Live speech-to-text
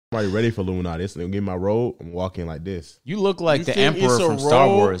Somebody ready for Illuminati. It's gonna get my robe. I'm walking like this. You look like the Emperor from Star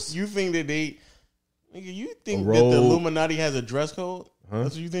Wars. You think that they? Nigga, you think that the Illuminati has a dress code? Huh?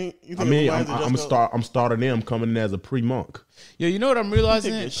 That's what you think? I mean, I'm starting them coming in as a pre-monk. Yeah, you know what I'm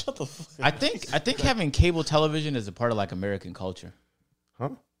realizing? Shut the fuck up. I think having cable television is a part of like American culture. Huh?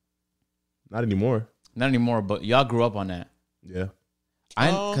 Not anymore. Not anymore, but y'all grew up on that. Yeah.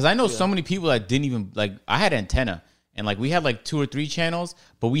 Because I know so many people that didn't even like. I had antenna, and like we had like 2 or 3 channels,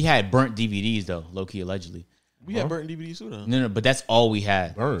 but we had burnt DVDs though, low key allegedly. We had burnt DVDs too, though. No, but that's all we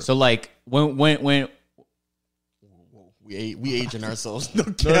had. Burnt. So like when we aging ourselves. No.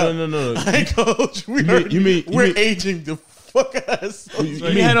 I coach. We're aging the fuck out of ourselves.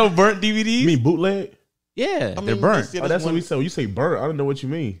 You had no burnt DVDs? You mean bootleg? Yeah, they're burnt. That's what we said. When you say burnt, I don't know what you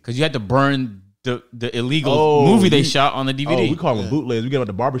mean. Because you had to burn the illegal movie they shot on the DVD. Oh, we call them bootlegs. We get them at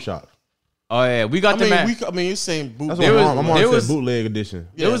the barbershop. Oh yeah, we got them at. You're saying bootleg. That's what my mom said, bootleg edition.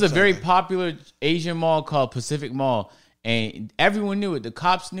 There was a very popular Asian mall called Pacific Mall, and everyone knew it. The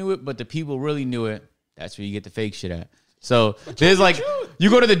cops knew it, but the people really knew it. That's where you get the fake shit at. So there's like,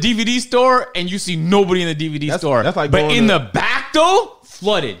 you go to the DVD store and you see nobody in the DVD store. That's like, but in the back though,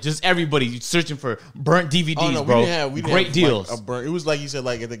 flooded. Just everybody searching for burnt DVDs, bro. We Great deals. Like it was like you said,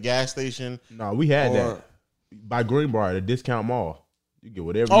 like at the gas station. No, we had that by Greenbrier at a discount mall. You get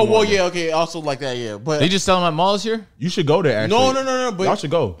whatever. Oh well, yeah, okay. Also like that, yeah. But they just selling at malls here. You should go there. Actually, no. But y'all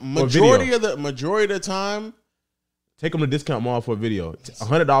should go. Majority of the time. Take them to discount mall for a video.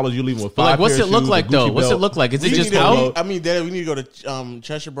 $100, you leave them with 5 like, what's it look like though? What's it look like? Is it just out? I mean, we need to go to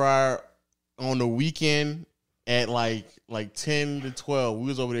Cheshire Briar on the weekend at like 10 to 12. We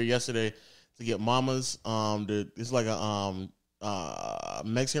was over there yesterday to get Mama's. It's like a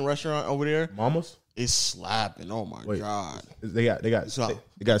Mexican restaurant over there. Mama's? It's slapping. Oh my god! They got steak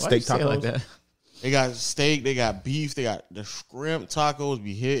tacos. Like that? They got steak. They got beef. They got the shrimp tacos.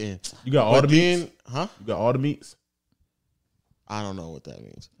 Be hitting. You got all the meats, huh? You got all the meats. I don't know what that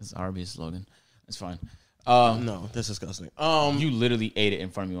means. It's Arby's slogan. It's fine. No, that's disgusting. You literally ate it in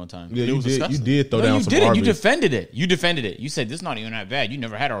front of me one time. Yeah, it was disgusting. You did throw down some Arby's. You defended it. You defended it. You said this is not even that bad. You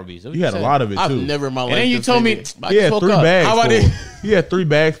never had Arby's. You had a lot of it too. I've never in my life. And then you told me he had 3 bags. How about it? He had 3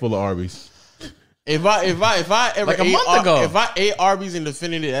 bags full of Arby's. If I ever like a month ago, if I ate Arby's and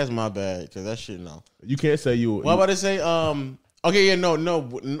defended it, that's my bad because that shit no. You can't say you. What about to say? Okay, yeah, no.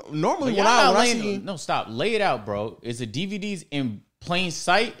 Normally when I see stop, lay it out, bro. Is the DVDs in plain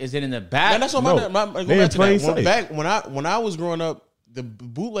sight? Is it in the back? Man, that's what they in plain sight. Back when I was growing up, the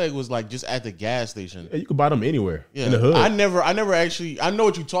bootleg was like just at the gas station. Yeah, you could buy them anywhere. Yeah. In the hood. I never actually. I know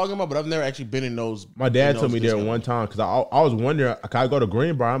what you're talking about, but I've never actually been in those. My dad took me there one time because I was wondering. Can I go to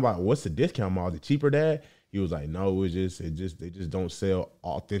Greenbrier? I'm like, what's the discount mall? Is it cheaper, Dad? He was like, no, they just don't sell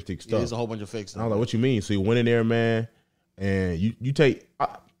authentic stuff. There's a whole bunch of fake stuff. And I was like, what you mean? So you went in there, man, and you take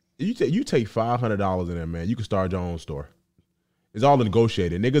 $500 in there, man. You can start your own store. It's all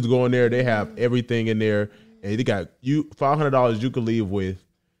negotiated. Niggas go in there, they have everything in there, and they got you $500. You could leave with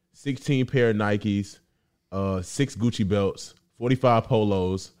 16 pair of Nikes, 6 Gucci belts, 45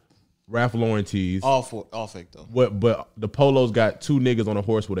 polos, Ralph Lauren tees. All fake though. But the polos got 2 niggas on a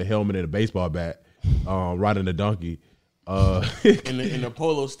horse with a helmet and a baseball bat, riding a donkey. And the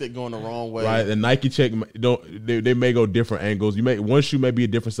polo stick going the wrong way. Right, the Nike check they may go different angles. One shoe may be a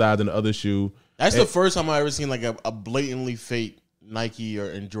different size than the other shoe. That's the first time I ever seen like a blatantly fake Nike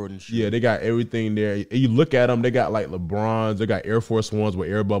and Jordan shoe. Yeah, they got everything there. And you look at them, they got like LeBrons, they got Air Force Ones with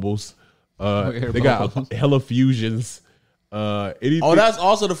air bubbles. They got hella Fusions. That's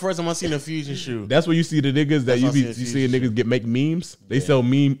also the first time I seen a Fusion shoe. That's where you see the niggas that you see niggas make memes. They sell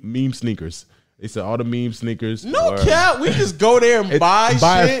meme sneakers. They sell all the meme sneakers. No cap. We just go there and buy shit.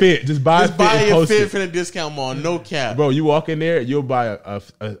 A fit. Just buy a fit from the discount mall. No cap. Bro, you walk in there, you'll buy a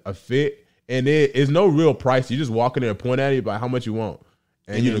fit. And there is no real price. You just walk in there and point at it about how much you want,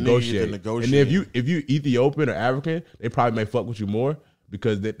 and you negotiate. And then if you Ethiopian or African, they probably may fuck with you more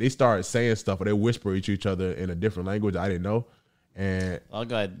because they start saying stuff or they whisper to each other in a different language I didn't know, and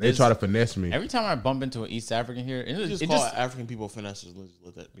they try to finesse me. Every time I bump into an East African here, it just call African people finessers. Let's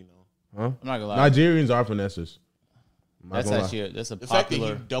let that be known. Huh? I'm not gonna lie. Nigerians are finessers. That's actually that's a the popular. Fact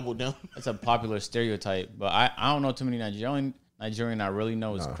that he doubled down. That's a popular stereotype, but I don't know too many Nigerian I really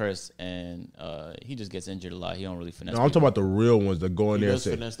know is Chris, and he just gets injured a lot. He don't really finesse. No, I'm talking about the real ones that go in there and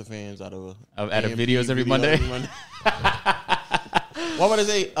say finesse the fans out of videos every Monday. What would I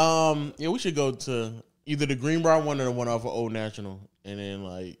say? Yeah, we should go to either the Greenbrier one or the one off of Old National, and then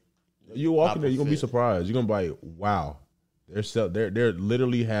like you walk in there, you're gonna be surprised. You're gonna be like, wow, they're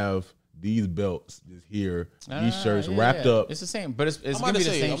literally have these belts just here, these shirts wrapped up. It's the same, but it's gonna be the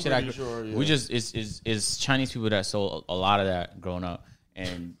same shit. We just it's Chinese people that sold a lot of that growing up,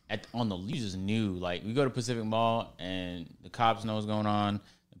 And you just knew, like, we go to Pacific Mall and the cops know what's going on,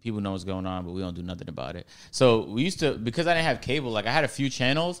 and people know what's going on, but we don't do nothing about it. So we used to, because I didn't have cable, like I had a few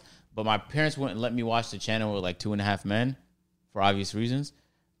channels, but my parents wouldn't let me watch the channel with like 2.5 Men for obvious reasons.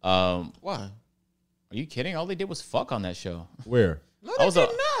 Why? Are you kidding? All they did was fuck on that show. Where? No, I was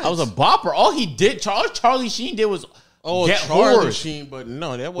a bopper. All he did, Charlie Sheen did was get Charlie whores. Sheen, but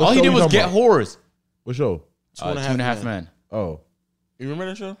no, that was all he did was get whores. What show? 2.5 Men. Oh. You remember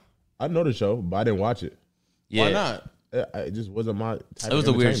that show? I know the show, but I didn't watch it. Yeah. Why not? It just wasn't my type. It was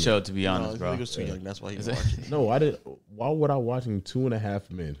a weird show, to be honest, bro. He was too young. That's why he was watching. No, I didn't. Why would I watching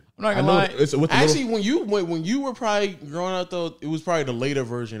 2.5 Men? I'm not gonna lie. Actually, when you were probably growing up, though, it was probably the later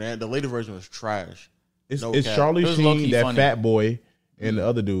version. And the later version was trash. It's Charlie Sheen, that funny. Fat boy, and the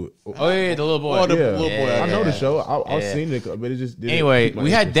other dude. Oh yeah, the little boy. Oh, the little boy. I know the show. I've seen it, but it just didn't. Anyway,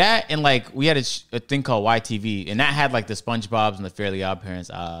 we had that, and like we had a thing called YTV, and that had like the SpongeBob's and the Fairly Odd Parents.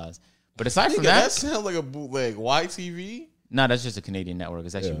 But aside from that sounds like a bootleg. YTV? No, that's just a Canadian network.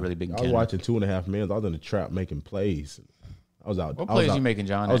 It's actually really big in Canada. I was watching 2.5 Men. I was in the trap making plays. I was out. What plays you making,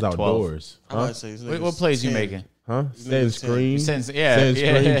 John? I was outdoors. Huh? What plays you making? Huh? Setting screen. Setting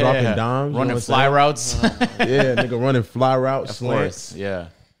screen, dropping dimes. Running fly routes. Yeah, nigga running fly routes. Of course, yeah.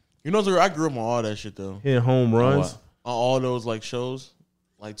 You know, I grew up on all that shit, though. Hitting home runs. On all those, like, shows.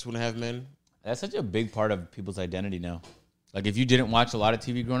 Like 2.5 Men. That's such a big part of people's identity now. Like, if you didn't watch a lot of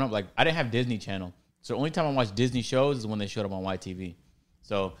TV growing up, like, I didn't have Disney Channel. So the only time I watched Disney shows is when they showed up on YTV.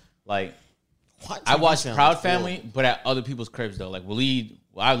 So, like, I watched Proud Family, but at other people's cribs, though. Like, Waleed,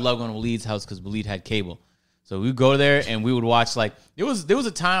 I love going to Waleed's house because Waleed had cable. So we would go there and we would watch, like, there was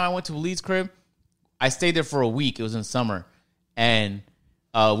a time I went to Waleed's crib. I stayed there for a week. It was in summer. And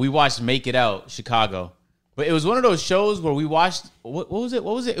we watched Make It Out, Chicago. But it was one of those shows where we watched, what was it?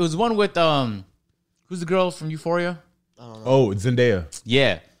 It was one with, who's the girl from Euphoria? Oh, Zendaya.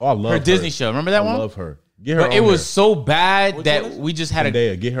 Yeah. Oh, I love her. Disney show. Remember that one? I love her. Get her but it was so bad that we just had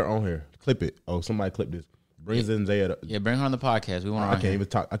Zendaya, get her on here. Clip it. Oh, somebody clip this. Bring Zendaya. Yeah, bring her on the podcast. We want her I can't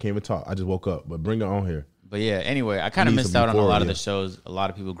even talk. I just woke up. But bring her on here. But yeah, anyway, I kind of missed out on a lot of the shows a lot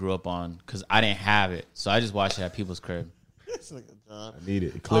of people grew up on because I didn't have it. So I just watched it at people's crib. I need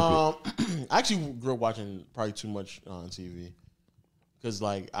it. Clip it. I actually grew up watching probably too much on TV. Because,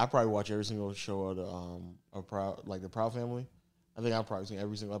 like, I probably watch every single show of the Proud Family. I think I've probably seen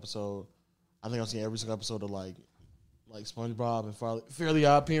every single episode. I think I've seen every single episode of, like SpongeBob and Fairly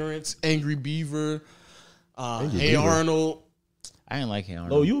Odd Parents, Angry Beaver, Hey Arnold. I didn't like Hey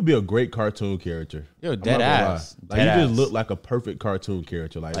Arnold. Oh, you would be a great cartoon character. Yo, dead ass. Like, you just look like a perfect cartoon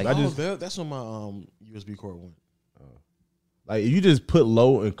character. Like that's on my USB cord went. Like, if you just put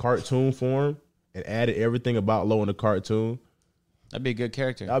Lo in cartoon form and added everything about Lo in the cartoon, that'd be a good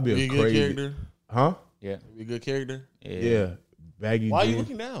character. That'd be a crazy good character. Huh? Yeah. Be a good character. Yeah. Baggy. Why are you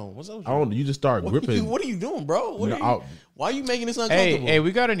looking down? What's up with you? I don't know. You just start gripping. What are you doing, bro? Why are you making this uncomfortable? Hey,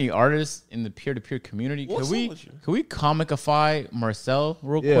 we got any artists in the peer-to-peer community? Can we comicify Marcel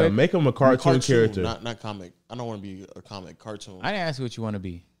real quick? Yeah, make him a cartoon character. Not comic. I don't want to be a comic. Cartoon. I didn't ask you what you want to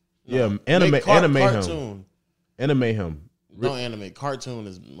be. No. Yeah, animate cartoon. Him. Animate him. Don't animate. Cartoon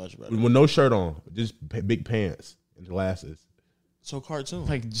is much better. With no shirt on. Just big pants and glasses. So cartoon.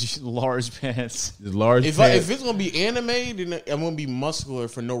 Like large pants. Just large pants. If it's going to be anime, then I'm going to be muscular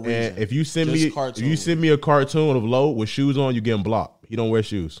for no reason. And if you send me a cartoon of Lo with shoes on, you getting blocked. He don't wear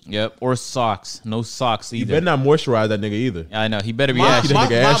shoes. Yep. Or socks. No socks either. You better not moisturize that nigga either. Yeah, I know. He better be ashy. My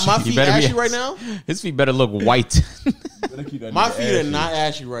feet ashy right now? His feet better look white. My feet are not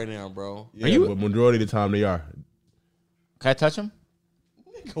ashy right now, bro. Yeah, but majority of the time they are. Can I touch him?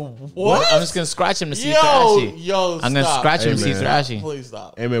 What? I'm just gonna scratch him to see if they're ashy. I'm gonna scratch him to see if they're ashy. Please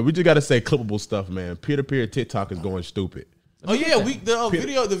stop. Hey man, we just gotta say clippable stuff, man. Peer-to-peer TikTok is going stupid. Oh yeah,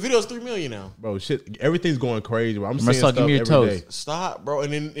 the video's 3 million now. Bro, shit, everything's going crazy. I'm seeing stuff give me your every toes. day. Stop, bro.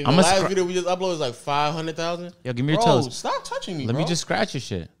 And in the last video we just uploaded is like 500,000. Yo, give me your toes. Stop touching me. Let me just scratch your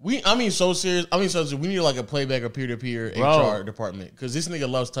shit. So serious. We need like a playback or peer-to-peer HR department because this nigga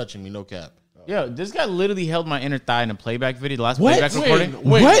loves touching me. No cap. Yo, this guy literally held my inner thigh in a playback video. The last playback recording.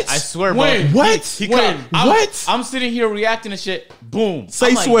 What? I swear, bro. What? I'm sitting here reacting to shit. Boom.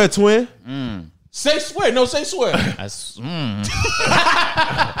 Say swear, twin. Say swear. No, say swear. Nigga,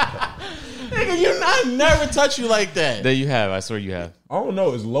 I never touch you like that. That you have. I swear you have. I don't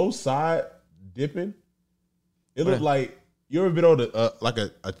know. Is low side dipping? It looks like, you ever been on like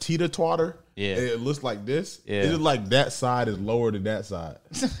a teeter twatter? Yeah. And it looks like this. Yeah. It's like that side is lower than that side.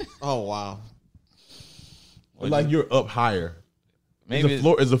 Oh wow. Like you're up higher. Maybe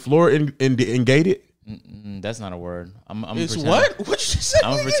is the floor ingated? That's not a word. I'm it's what? What you said?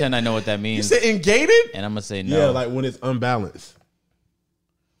 I'm gonna pretend I know what that means. You said ingated? And I'm gonna say no. Yeah, like when it's unbalanced.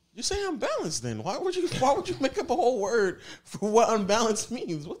 You say unbalanced then. Why would you make up a whole word for what unbalanced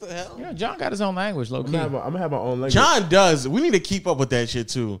means? What the hell? Yeah, John got his own language, low key. I'm gonna have my own language. John does. We need to keep up with that shit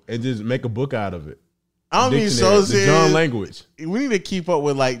too. And just make a book out of it. I don't mean so serious. The John language. We need to keep up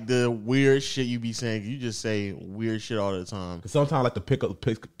with like the weird shit you be saying. You just say weird shit all the time. Cause sometimes I like to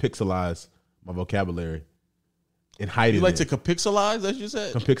pixelize my vocabulary and hide it. You like to capixelize? That's what you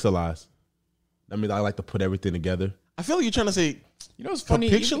said? Capixelize. That means I like to put everything together. I feel like you're trying to say, you know what's funny?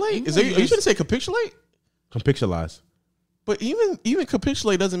 Capitulate? Are you trying to say capitulate? Capixelize. But even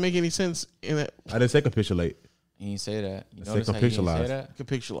capitulate doesn't make any sense in it. I didn't say capitulate. You didn't say that. You I said capitulate.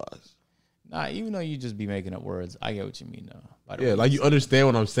 Capitulate. Nah, even though you just be making up words, I get what you mean though. Yeah, like you understand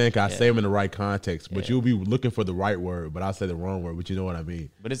what I'm saying. Cause I say them in the right context, but you'll be looking for the right word, but I'll say the wrong word. But you know what I mean.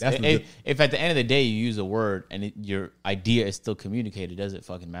 But if at the end of the day you use a word and your idea is still communicated, does it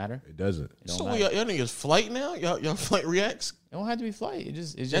fucking matter? It doesn't. So y'all niggas flight now? Y'all flight reacts? It don't have to be flight.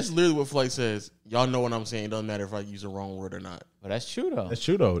 It's just that's literally what flight says. Y'all know what I'm saying. It doesn't matter if I use the wrong word or not. But that's true though. That's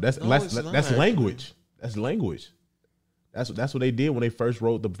true though. That's language. That's language. That's what they did when they first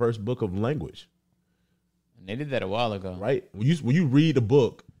wrote the first book of language. And they did that a while ago, right? When you read the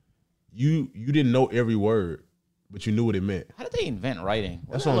book, you didn't know every word, but you knew what it meant. How did they invent writing?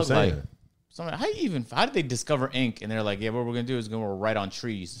 That's what I'm saying. Like? How did they discover ink? And they're like, yeah, what we're gonna do is we're gonna write on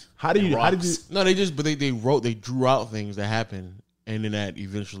trees. How did you? No, they drew out things that happened, and then that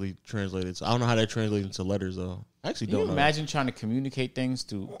eventually translated. So I don't know how that translated into letters though. I actually don't know. Can you imagine trying to communicate things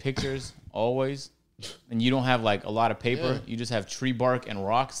through pictures always? And you don't have like a lot of paper. Yeah. You just have tree bark and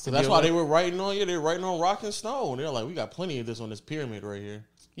rocks. So that's why they were writing on. Yeah, they were writing on rock and snow. And they're like, we got plenty of this on this pyramid right here.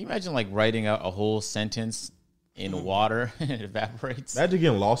 Can you imagine like writing out a whole sentence in water and it evaporates? Imagine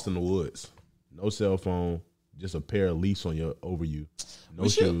getting lost in the woods. No cell phone, just a pair of leaves over you. No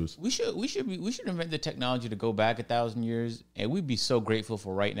shoes. We should invent the technology to go back 1,000 years, and we'd be so grateful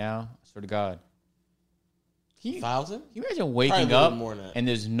for right now. I swear to God. 1,000? Can you imagine waking up and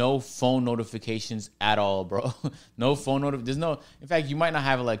there's no phone notifications at all, bro? No phone notifications. In fact, you might not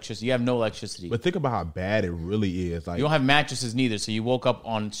have electricity. You have no electricity. But think about how bad it really is. Like, you don't have mattresses neither, so you woke up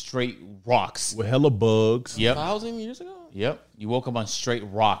on straight rocks. With hella bugs. Yep. 1,000 years ago? Yep. You woke up on straight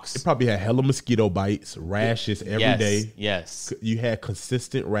rocks. It probably had hella mosquito bites, rashes every day. Yes. You had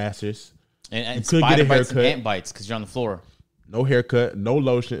consistent rashes. And you couldn't get a haircut. And ant bites because you're on the floor. No haircut, no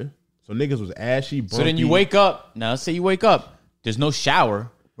lotion. So niggas was ashy, bumpy. So then you wake up. Now, let's say you wake up. There's no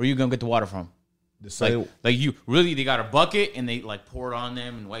shower. Where are you going to get the water from? Like you really, they got a bucket and they like pour it on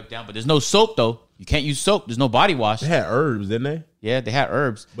them and wipe down. But there's no soap, though. You can't use soap. There's no body wash. They had herbs, didn't they? Yeah, they had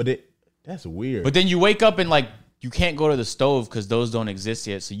herbs. But that's weird. But then you wake up and like you can't go to the stove because those don't exist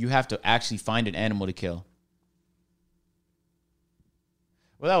yet. So you have to actually find an animal to kill.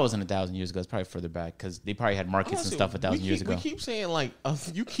 Well, that wasn't 1,000 years ago. It's probably further back because they probably had markets and stuff 1,000 years ago. We keep saying like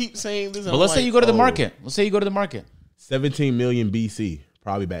you keep saying this. But let's say you go to the market. Let's say you go to the market. 17 million BC,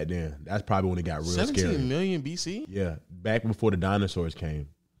 probably back then. That's probably when it got real 17 scary. 17 million BC? Yeah, back before the dinosaurs came.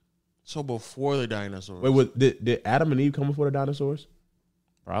 So before the dinosaurs. Wait, did Adam and Eve come before the dinosaurs?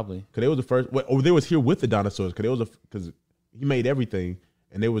 Probably. Because they was the first. They was here with the dinosaurs. Because he made everything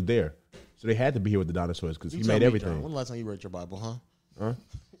and they was there, so they had to be here with the dinosaurs because he made everything. John, when the last time you read your Bible, huh?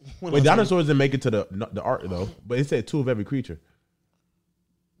 Wait, dinosaurs didn't make it to the ark though, but it said 2 of every creature.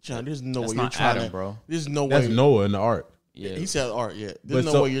 John, there's no way you're trying to, bro. There's no way. That's Noah in the ark. Yeah, he said ark. Yeah, there's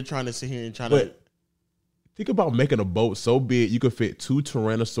no way you're trying to sit here and trying to. Think about making a boat so big you could fit 2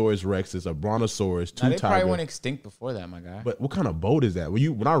 Tyrannosaurus Rexes, a Brontosaurus, 2 tigers. They probably went extinct before that, my guy. But what kind of boat is that?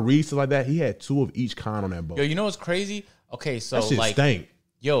 When I read stuff like that, he had 2 of each kind on that boat. Yo, you know what's crazy? Okay, so that shit like, stank.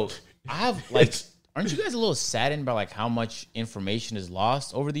 Yo, I have like. Aren't you guys a little saddened by like how much information is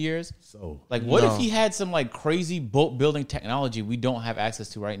lost over the years? So like, what if he had some like crazy boat building technology we don't have access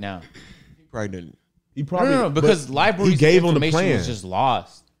to right now? He probably didn't. He probably no, because libraries. He gave him the plan. Was just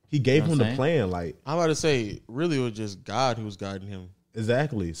lost. He gave him the plan. Like I'm about to say, really, it was just God who was guiding him.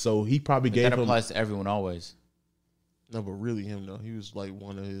 Exactly. So he probably gave him. That applies to everyone always. No, but really him though. He was like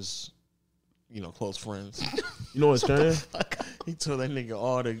one of his, close friends. You know what I'm saying? He told that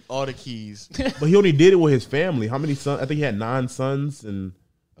nigga all the keys. But he only did it with his family. How many sons? I think he had 9 sons and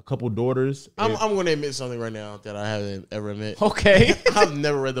a couple daughters. I'm going to admit something right now that I haven't ever admit. Okay. I've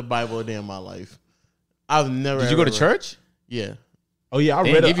never read the Bible a day in my life. I've never. Did you go to church? Yeah. Oh yeah, I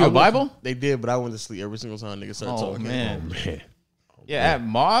read. They gave you a Bible? They did, but I went to sleep every single time niggas started talking. Man. Yeah, at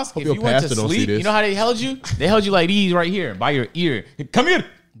mosque, Hope if you went to sleep, you know how they held you? They held you like these right here, by your ear. Come here.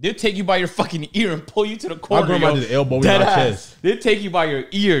 They'll take you by your fucking ear and pull you to the corner. My grandma just elbowed me in my chest. They'll take you by your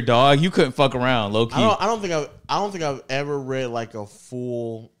ear, dog. You couldn't fuck around, low key. I don't think I've ever read like a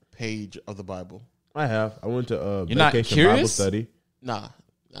full page of the Bible. I have. I went to You're vacation Bible study. Nah.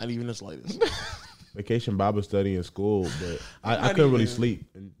 Not even the slightest. Vacation Bible study in school, but I couldn't really sleep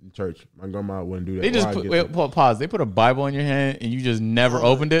in church. My grandma wouldn't do that. They just pause. They put a Bible in your hand and you just never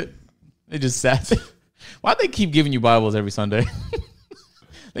opened it. They just sat there. Why'd they keep giving you Bibles every Sunday?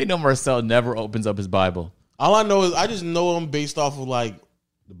 They know Marcel never opens up his Bible. All I know is I just know him based off of like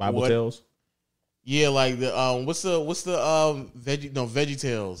the Bible Tales. Yeah, like the what's the Veggie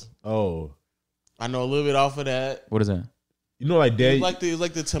Tales. Oh, I know a little bit off of that. What is that? You know, like it was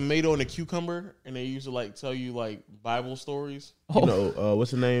like the tomato and the cucumber, and they used to like tell you like Bible stories. You know,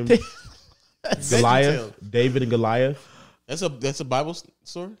 what's the name? Goliath, David and Goliath. That's a Bible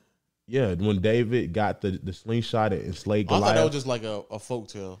story. Yeah, when David got the slingshot and slayed Goliath. I thought that was just like a folk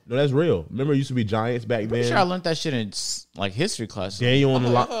tale. No, that's real. Remember, it used to be giants back then. Sure, I learned that shit in like history class. Daniel on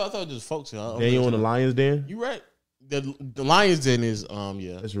I thought it was just folk tale. Daniel on the Lion's Den. You right. The Lion's Den is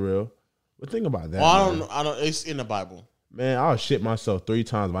yeah. That's real. But think about that. Well, I don't. It's in the Bible. Man, I'll shit myself 3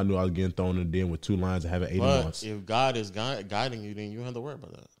 times if I knew I was getting thrown in the den with 2 lions and having 80 months. If God is guiding you, then you don't have to worry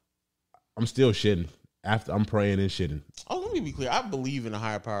about that. I'm still shitting. After I'm praying and shitting. Oh, let me be clear. I believe in a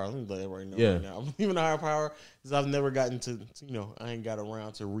higher power. Let me let that right now. Yeah. Right now. I believe in a higher power because I've never gotten to I ain't got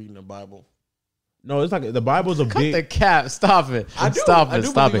around to reading the Bible. No, it's like the Bible's a big. The cap. Stop it. Stop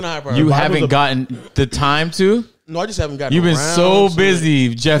it. Power. You haven't gotten the time to? No, I just haven't gotten You've been around so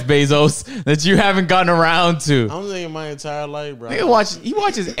busy, Jeff Bezos, that you haven't gotten around to. I'm saying my entire life, bro. He watches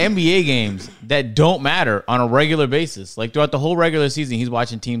NBA games that don't matter on a regular basis. Like throughout the whole regular season, he's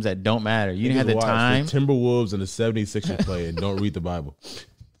watching teams that don't matter. You didn't have the time. The Timberwolves and the 76ers play and don't read the Bible.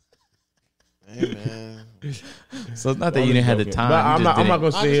 Hey, man. So it's not that you didn't have the time. But I'm not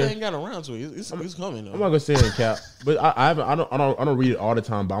gonna say I ain't got around to it. It's coming though. I'm not gonna say it, Cap. But I don't read it all the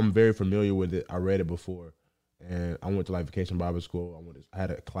time, but I'm very familiar with it. I read it before. And I went to like Vacation Bible School. I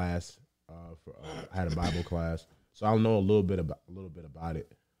had a class I had a Bible class, so I know a little bit about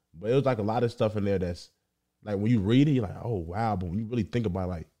it. But it was like a lot of stuff in there that's like when you read it, you're like, oh wow. But when you really think about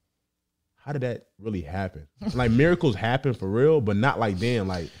it, like, how did that really happen? Like miracles happen for real, but not like then.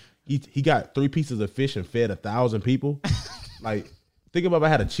 Like he got 3 pieces of fish and fed 1,000 people. Like think about if I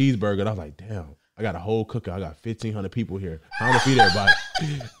had a cheeseburger, and I was like, damn. I got a whole cooker. I got 1,500 people here. How am I gonna feed everybody?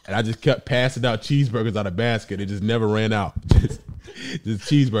 And I just kept passing out cheeseburgers out of basket. It just never ran out. Just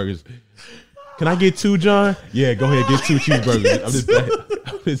cheeseburgers. Can I get 2, John? Yeah, go ahead, get 2 cheeseburgers.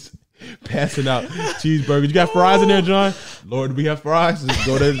 I'm just passing out cheeseburgers. You got fries in there, John? Lord, do we have fries? Just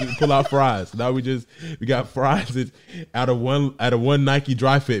go there and pull out fries. Now we got fries out of one Nike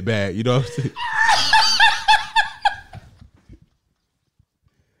dry fit bag. You know what I'm saying?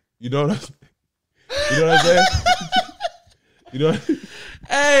 You know what I'm saying? You know what I'm saying? You know.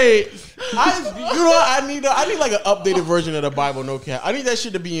 Hey, I need like an updated version of the Bible. No cap. I need that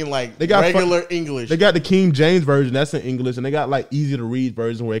shit to be in like regular English. They got the King James version that's in English, and they got like easy to read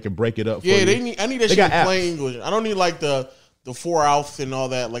version where they can break it up. Yeah, I need that shit in plain English. I don't need like the 4 alf and all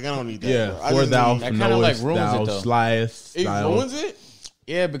that. Like I don't need that. Yeah, 4 thou. That kind of like ruins it though. Slice. It ruins it.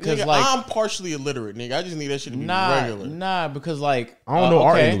 Yeah, because nigga, like I'm partially illiterate, nigga. I just need that shit to be regular. Nah, because like I don't know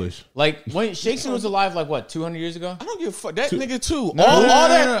our English. Like when Shakespeare was alive, like what 200 years ago? I don't give a fuck. That nigga too. All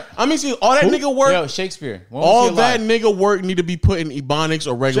that. I mean, see, all that nigga work. Yo, Shakespeare. All that nigga work need to be put in Ebonics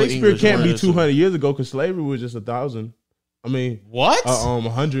or regular English. Shakespeare can't be 200 years ago because slavery was just 1,000. I mean, what?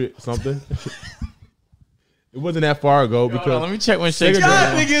 100 something. It wasn't that far ago because let me check when Shakespeare.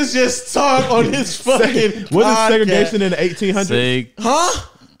 Y'all niggas just talk on this fucking. Wasn't segregation in the 1800s? Huh?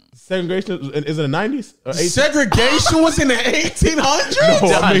 Segregation is in the 90s? Segregation was in the 1800s? No,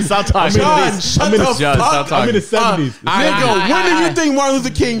 John, stop talking. John, shut the fuck up. I'm in the 70s. Nigga, when do you think Martin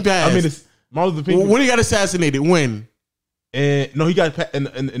Luther King passed? I mean, Martin Luther King. When he got assassinated? When? And no, he got in the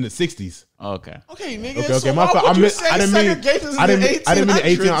 60s. Okay, nigga. Okay. So My fault. I didn't mean the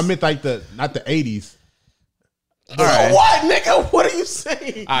 18. I meant like not the 80s. All right. What, nigga? What are you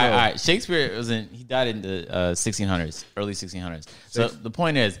saying? All right. Shakespeare he died in the 1600s, early 1600s. So the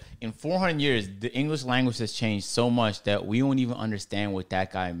point is, in 400 years, the English language has changed so much that we don't even understand what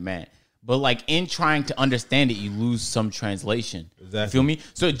that guy meant. But like in trying to understand it, you lose some translation. Exactly. You feel me?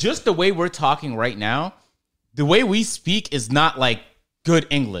 So just the way we're talking right now, the way we speak is not like good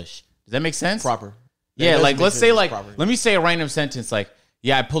English. Does that make sense? Proper. Yeah, like let's say like, let me say a random sentence like,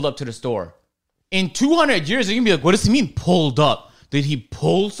 yeah, I pulled up to the store. In 200 years, you're going to be like, what does he mean pulled up? Did he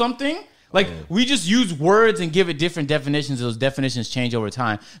pull something? Like, we just use words and give it different definitions. Those definitions change over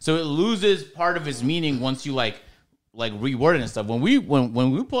time. So it loses part of its meaning once you, like reword it and stuff. When we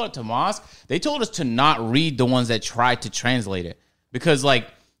pull up to mosque, they told us to not read the ones that tried to translate it. Because, like,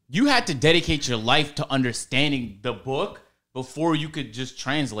 you had to dedicate your life to understanding the book before you could just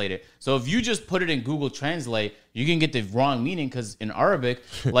translate it. So if you just put it in Google Translate, you can get the wrong meaning because in Arabic,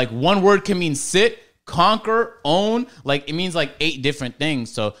 like one word can mean sit, conquer, own. Like it means like 8 different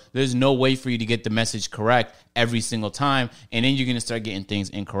things. So there's no way for you to get the message correct every single time. And then you're going to start getting things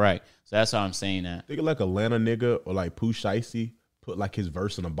incorrect. So that's how I'm saying that. Think of like Atlanta nigga or like Pooh Shiesty put like his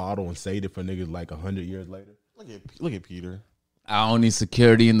verse in a bottle and saved it for niggas like 100 years later. Look at Peter. I don't need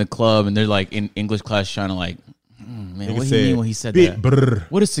security in the club. And they're like in English class trying to like, man, what do you mean when he said that? Brr,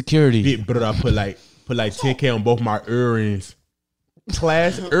 what is security? Bit brr, I put like 10K on both my earrings.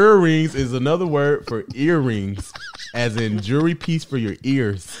 Class, earrings is another word for earrings, as in jewelry piece for your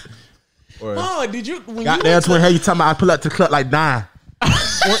ears. Or, did you? Goddamn, twin, how you talking about? I pull up to the club like 9.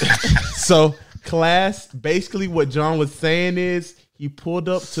 So, class, basically what John was saying is he pulled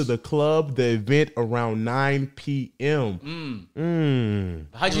up to the club, the event around 9 p.m.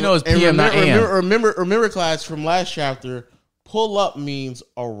 How'd you know it's PM, not AM? Remember, class, from last chapter, pull up means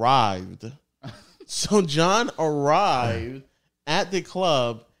arrived. So John arrived at the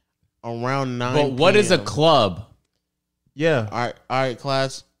club around 9 But what is a club? Yeah. All right,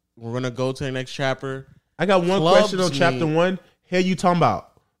 class. We're going to go to the next chapter. I got one question on chapter 1. Hell you talking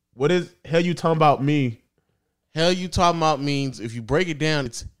about? What is hell you talking about me? Hell you talking about means, if you break it down,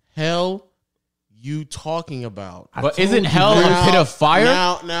 it's hell you talking about. But isn't hell a pit of fire?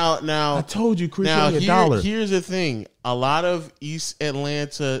 Now. I told you, Chris, now, $1. Here's the thing. A lot of East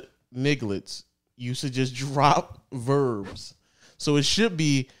Atlanta nigglets used to just drop verbs. So it should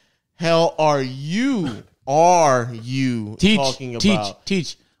be, hell are you talking about?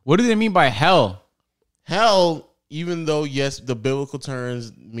 Teach. What do they mean by hell? Hell, even though, yes, the biblical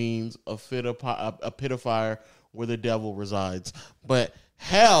terms means a pit of fire where the devil resides. But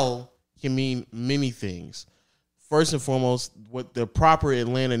hell can mean many things. First and foremost, what the proper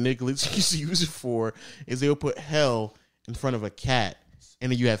Atlanta nigglets used to use it for is they'll put hell in front of a cat.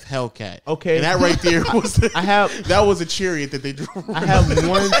 And then you have Hellcat. Okay. And that right there was that was a chariot that they drew. I have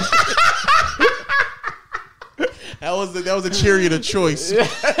one. That was a chariot of choice. Look,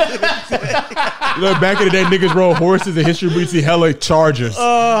 back in the day, niggas rode horses in history. We see hella Chargers.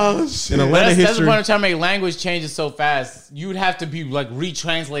 Oh shit! In Atlanta history, that's the point of time. Make language changes so fast. You'd have to be like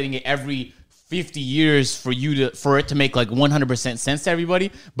retranslating it every 50 years for it to make like 100% sense to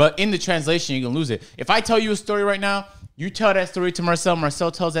everybody. But in the translation, you're gonna lose it. If I tell you a story right now, you tell that story to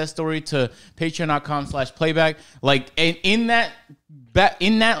Marcel tells that story to patreon.com/playback. Like, and in that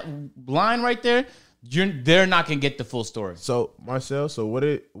line right there, they're not gonna get the full story. So Marcel, what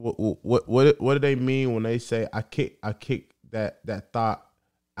do they mean when they say I kick that thought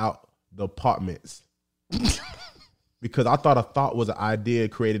out the apartments? Because I thought a thought was an idea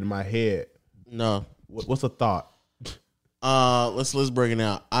created in my head. No. What's a thought? Let's break it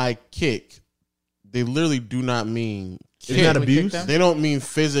down. I kick. They literally do not mean kick. Isn't that abuse? They don't mean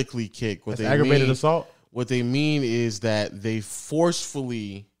physically kick. That's aggravated assault? What they mean is that they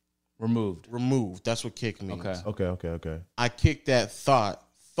forcefully removed. That's what kick means. Okay. I kicked that thought.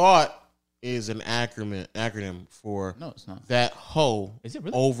 Thought is an acronym for no, it's not. That hoe is it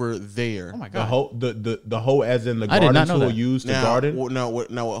really? Over there. Oh my god. The hoe as in the garden tool used to garden. What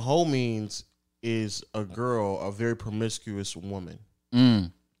hoe means is a girl, a very promiscuous woman.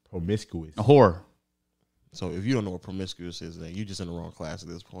 Promiscuous. A whore. So if you don't know what promiscuous is, then you're just in the wrong class at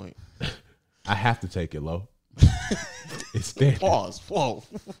this point. I have to take it, Lo. It's standard. Pause. Pause.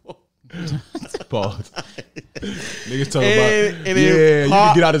 Niggas talking about, you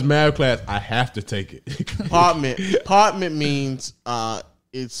can get out of this math class. I have to take it. Apartment means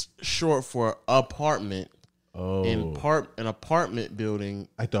it's short for apartment. Oh. An apartment building,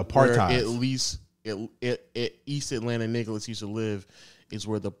 like the apartheid. At least East Atlanta niggas used to live is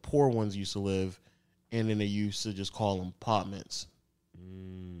where the poor ones used to live, and then they used to just call them apartments.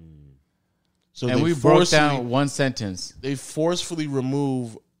 So and we broke down one sentence. They forcefully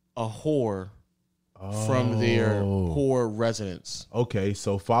remove a whore from their poor residence. Okay,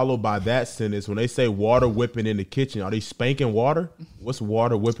 so followed by that sentence, when they say water whipping in the kitchen, are they spanking water? What's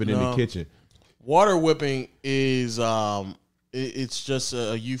water whipping in the kitchen? Water whipping is it's just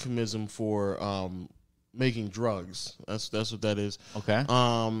a euphemism for making drugs. That's what that is. Okay.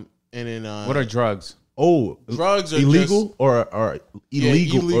 And then what are drugs? Oh, drugs are illegal or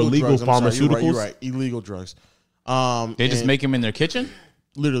illegal pharmaceuticals. You're right. Illegal drugs. They just make them in their kitchen?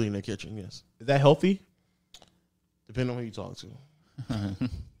 Literally in their kitchen, yes. Is that healthy? Depending on who you talk to.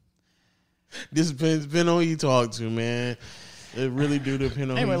 This depends on who you talk to, man. It really do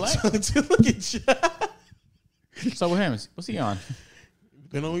depend on who you talk to. Look at you. So what happens? What's he on?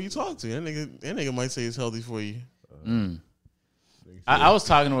 Depending on who you talk to. That nigga might say it's healthy for you. I was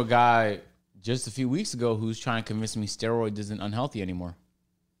talking to a guy just a few weeks ago who's trying to convince me steroids isn't unhealthy anymore.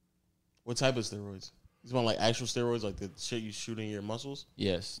 What type of steroids? You want like actual steroids, like the shit you shoot in your muscles?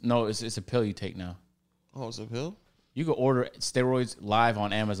 Yes. No, it's a pill you take now. Oh, it's a pill? You can order steroids live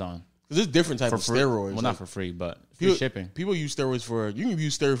on Amazon. There's different type of steroids. Well, not for free, but free shipping. People use steroids you can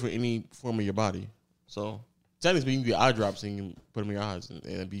use steroids for any form of your body. So, technically, you can get eye drops and you can put them in your eyes and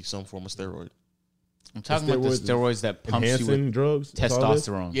it'd be some form of steroid. I'm talking about the steroids that pumps you with drugs,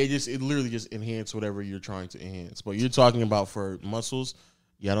 testosterone. Yeah, it literally just enhance whatever you're trying to enhance. But you're talking about for muscles.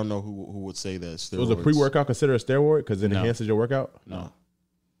 Yeah, I don't know who would say that. Steroids. Was a pre-workout considered a steroid because it enhances your workout?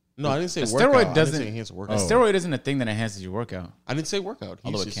 No, I didn't say workout. Steroid doesn't enhance workout. A steroid isn't a thing that enhances your workout. I didn't say workout.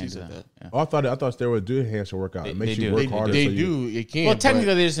 Although it can do that. Yeah. Oh, I thought steroids do enhance your workout. It makes you work harder. They do. It can. Well,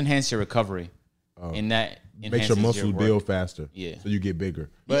 technically, they just enhance your recovery. And that makes your muscles build faster. Yeah. So you get bigger.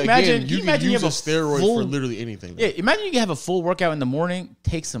 But imagine you can use a steroid for literally anything. Yeah. Imagine you can have a full workout in the morning,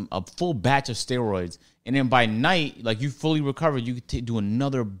 take a full batch of steroids, and then by night, like you fully recovered, you could do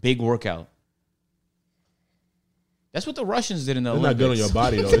another big workout. That's what the Russians did in the Olympics. It's not good on your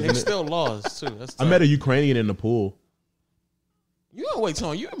body, though, isn't it? Still lost, too. That's I met a Ukrainian in the pool. You know, wait,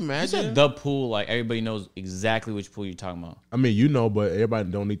 Tony, you imagine? You said the pool, like everybody knows exactly which pool you're talking about. I mean, you know, but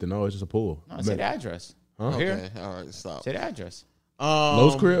everybody don't need to know. It's just a pool. No, say the address. Huh? Okay, all right, stop. Say the address.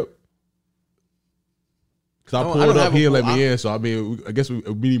 Lowe's crib? Because I pulled up, he let me in, so I mean, I guess we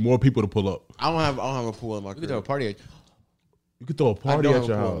need more people to pull up. I don't have a pool in my crib. You could throw a party. You could throw a party at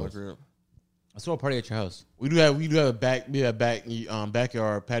your house. Let's throw a party at your house. We do have a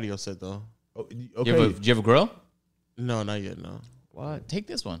backyard patio set though. Oh, okay. Do you have a grill? No, not yet. No. What? Take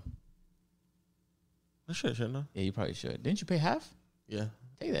this one. I shouldn't I? Yeah, you probably should. Didn't you pay half? Yeah.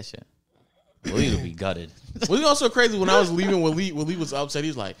 Take that shit. Waleed will be gutted. Was also crazy when I was leaving? Waleed was upset.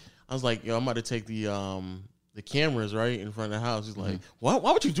 He's like, I was like, yo, I'm about to take the cameras right in front of the house. He's like, why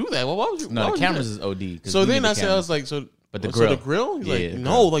would you do that? Why would you? No, the cameras is OD. So then I said, I was like, but the grill? He's like,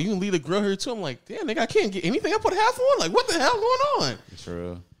 no, like you can leave the grill here too. I'm like, damn, nigga, I can't get anything. I put half on. Like, what the hell going on?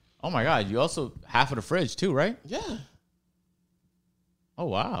 True. Oh my God, you also half of the fridge too, right? Yeah. Oh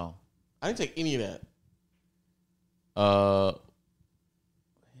wow. I didn't take any of that.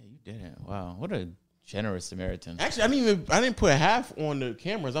 You didn't. Wow, what a generous Samaritan. Actually, I didn't put half on the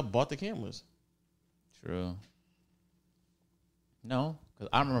cameras. I bought the cameras. True. No, because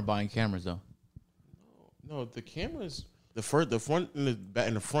I remember buying cameras though. No, the cameras, the front and the back.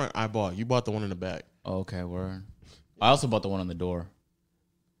 In the front, I bought. You bought the one in the back. Oh, okay, word. I also bought the one on the door.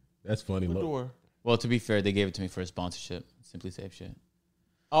 That's funny. What door? Well, to be fair, they gave it to me for a sponsorship. Simply Safe shit.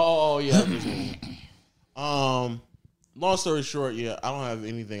 Oh yeah. Long story short, yeah, I don't have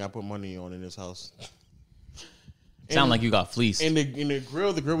anything I put money on in this house. Sound like you got fleeced. And the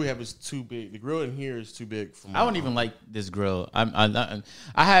grill we have is too big. The grill in here is too big for me. I don't even like this grill. When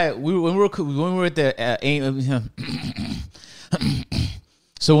we were at the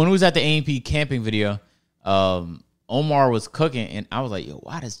so when we was at the A&P camping video, Omar was cooking, and I was like, "Yo,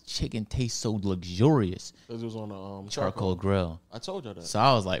 why does chicken taste so luxurious?" Because it was on a charcoal grill. I told you that. So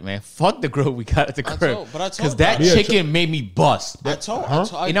I was like, "Man, fuck the grill we got at the crib." Because that you. chicken made me bust.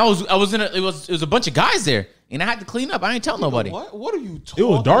 And I was in. It was a bunch of guys there, and I had to clean up. I didn't tell nobody. What are you talking? It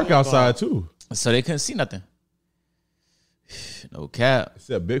was dark about? outside too, so they couldn't see nothing. No cap.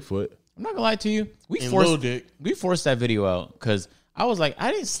 Except Bigfoot. I'm not gonna lie to you. We forced that video out because I was like,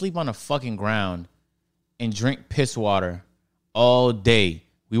 I didn't sleep on the fucking ground and drink piss water all day.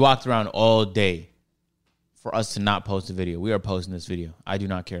 We walked around all day for us to not post a video. We are posting this video. I do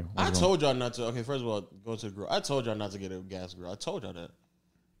not care. I told y'all not to. Okay, first of all, go to the grill. I told y'all not to get a gas grill. I told y'all that.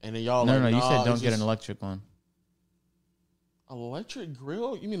 And then y'all No, you said don't get an electric one. Electric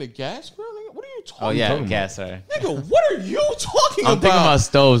grill? You mean a gas grill? Nigga? What are you talking about? Oh, yeah, gas, sorry. Nigga, what are you talking about? I'm thinking about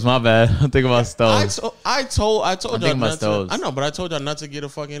stoves, my bad. I'm thinking about stoves. I told y'all not stoves. to. I know, but I told y'all not to get a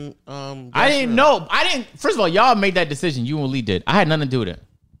fucking I didn't know. First of all, y'all made that decision. You and Lee did. I had nothing to do with it.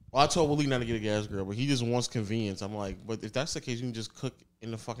 Well, I told Willie not to get a gas grill, but he just wants convenience. I'm like, but if that's the case, you can just cook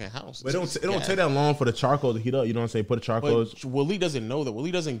in the fucking house. But it don't take that long for the charcoal to heat up. You know what I'm saying? Put the charcoal. But Willie doesn't know that.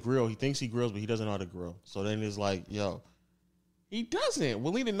 Willie doesn't grill. He thinks he grills, but he doesn't know how to grill. So then it's like, yo, he doesn't.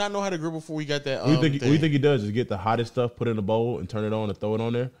 Willie did not know how to grill before we got that. What do you think he does? Is get the hottest stuff, put it in a bowl, and turn it on and throw it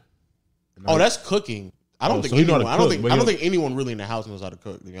on there? Oh, that's cooking. I don't think anyone. I don't think anyone really in the house knows how to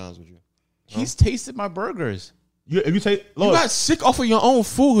cook. To be honest with you, he's tasted my burgers. You got sick off of your own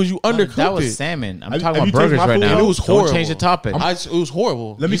food because you undercooked it. That was salmon. I'm talking about burgers right now. It was horrible. Don't change the topic. It was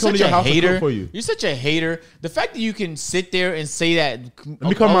horrible. Let me come to your house and cook for you. You're such a hater. The fact that you can sit there and say that. Let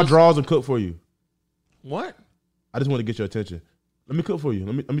me come to my drawers and cook for you. What? I just want to get your attention. Let me cook for you.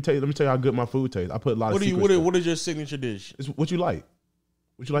 Let me tell you how good my food tastes. I put a lot of secrets. What is your signature dish? It's what you like.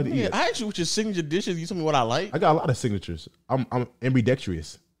 What you like to eat? I asked you what your signature dishes. You told me what I like. I got a lot of signatures. I'm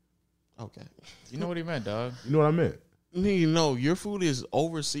ambidextrous. Okay. You know what he meant, dog. You know what I meant? You know, your food is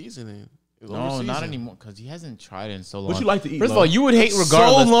over seasoning. No, not anymore, because he hasn't tried it in so long. What you like to eat? First of all, you would hate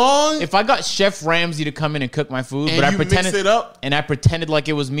regardless. So long. If I got Chef Ramsay to come in and cook my food, And but I you pretended mix it up? and I pretended like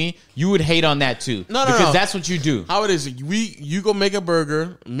it was me, you would hate on that too. No, because that's what you do. How it is? You go make a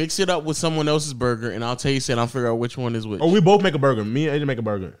burger, mix it up with someone else's burger, and I'll taste it. And I'll figure out which one is which. Oh, we both make a burger. Me and AJ make a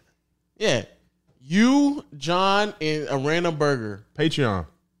burger. Yeah, you, John, and a random burger. Patreon.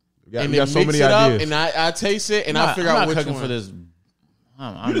 We And got then so mix many it up, ideas. and I taste it, and I'm I not- figure I'm out not which cooking one. for this.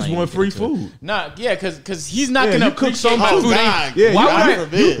 You just want free food. Nah, yeah, because he's not Yeah, gonna you cook appreciate some my food. food. God. Yeah, why you- would God I?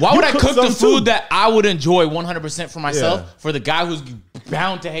 forbid. Why would You I cook cook the some food too. that I would enjoy 100% for myself Yeah. for the guy who's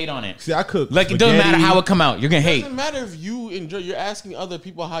bound to hate on it? See, I cook Like it doesn't matter spaghetti, how it come out, you're gonna It hate. doesn't matter if you enjoy. You're asking other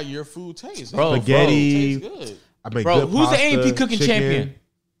people how your food tastes. Bro, spaghetti. It tastes good. I make Bro, good who's the pasta, A&P cooking chicken. champion?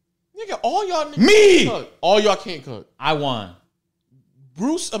 Nigga, all y'all niggas Me! can't cook. All y'all can't cook. I won.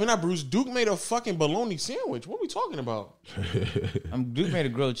 Not Bruce. Duke made a fucking bologna sandwich. What are we talking about? Duke made a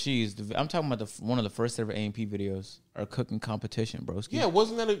grilled cheese. I'm talking about one of the first ever A&P videos. Our cooking competition, bro. Yeah,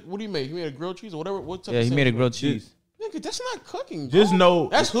 wasn't that what do you make? He made a grilled cheese or whatever. What type Yeah, of he made a sandwich? grilled cheese. Nigga, that's not cooking. Just bro. know-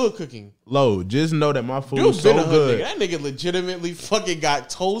 that's hood cooking. Lo, just know that my food Dude's is been so a hood good. nigga. That nigga legitimately fucking got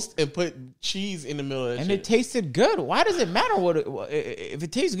toast and put cheese in the middle of that And shit. it tasted good. Why does it matter if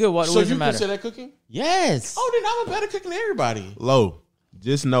it tastes good? What So does you it matter? consider that cooking? Yes. Oh, then I'm a better cook than everybody. Lo,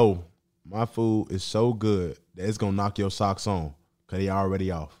 just know my food is so good that it's gonna knock your socks on because they already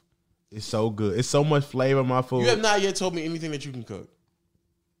off. It's so good. It's so much flavor in my food. You have not yet told me anything that you can cook.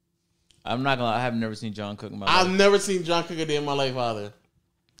 I'm not gonna lie, I have never seen John cook in my I've life. never seen John cook a day in my life either.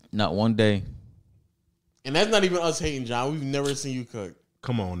 Not one day. And that's not even us hating John. We've never seen you cook.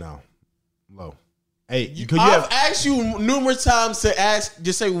 Come on now, Lo. Hey, I've asked you numerous times to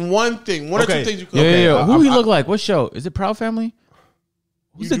just say one thing, one or Okay. two things you cook. Yeah. Who he look like? What show? Is it Proud Family?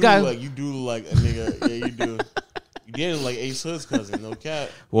 Who's the guy? You do look like a nigga. Yeah, you do. You did look like Ace Hood's cousin. No cap.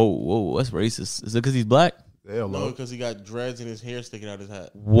 Whoa, that's racist. Is it because he's black? Hell, No, Lo. because he got dreads and his hair sticking out his hat.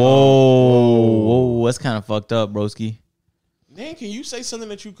 Whoa, that's kind of fucked up, broski. Man, can you say something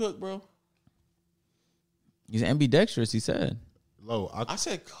that you cook, bro? He's ambidextrous. He said. Lo, I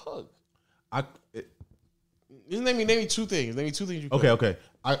said cook. it- Just name me two things. Name me two things you cook. okay.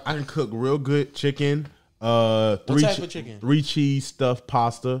 I can cook real good chicken. type of chicken? 3 cheese stuffed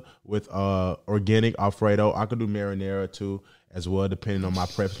pasta with organic Alfredo. I could do marinara too as well, depending on my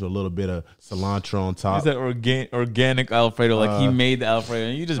preference with a little bit of cilantro on top. Is that organic Alfredo? Like he made the Alfredo,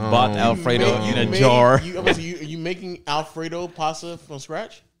 and you just bought the Alfredo in a jar. Are you making Alfredo pasta from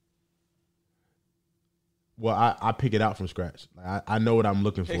scratch? Well, I pick it out from scratch. Like, I know what I'm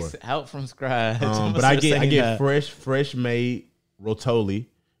looking for. Picks out from scratch. But I get fresh made rotoli.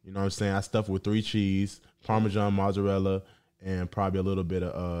 You know what I'm saying? I stuff it with 3 cheese, Parmesan, mozzarella, and probably a little bit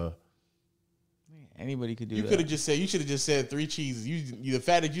of Anybody could do You that. could have just said. You should have just said 3 cheeses. You the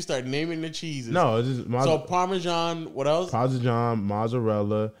fact that you start naming the cheeses. no, it's just So Parmesan. What else? Parmesan,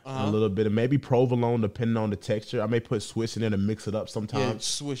 mozzarella, and a little bit of maybe provolone, depending on the texture. I may put Swiss in there to mix it up Yeah, sometimes.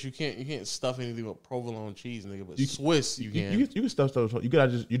 Swiss. You can't stuff anything with provolone cheese, nigga. But Swiss, you can. You can stuff. You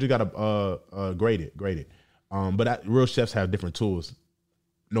just gotta grate it. But real chefs have different tools.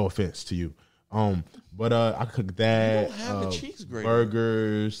 No offense to you. But I cook that. You don't have the cheese grater.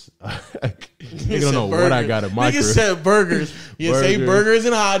 Burgers. Nigga You don't know said what I burgers. got at Nigga microwave. said burgers. You say burgers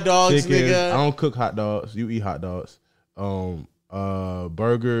and hot dogs, Chicken. nigga. I don't cook hot dogs. You eat hot dogs.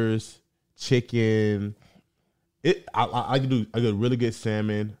 Burgers, chicken. I can do really good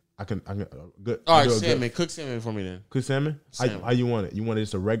salmon. I can good. All right, I do a salmon. good- Cook salmon for me then. Cook salmon? Salmon. How you want it? You want it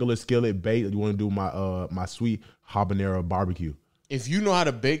just a regular skillet baked, or you want to do my sweet habanero barbecue? If you know how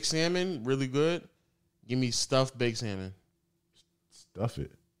to bake salmon really good, give me stuffed baked salmon. Stuff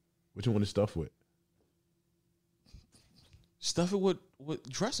it. What you want to stuff with? Stuff it with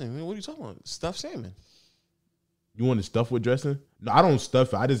dressing. What are you talking about? Stuffed salmon. You want to stuff with dressing? No, I don't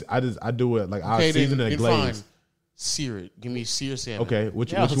stuff it. I do it like I season it and glaze. Fine. Sear it. Give me sear salmon. Okay,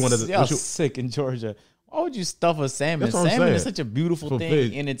 what you Y'all want to? sick in Georgia. Why would you stuff a salmon? That's what I'm Salmon is saying. such a beautiful For thing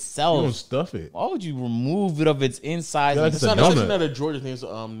fish. in You itself. don't stuff it. Why would you remove it of its inside? Yeah, like It's a not, that's donut. not a Georgia thing. It's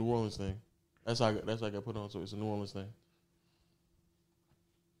a New Orleans thing. That's how I got put on. So it's a New Orleans thing.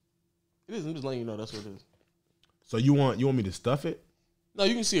 It is. I'm just letting you know that's what it is. So you want me to stuff it? No,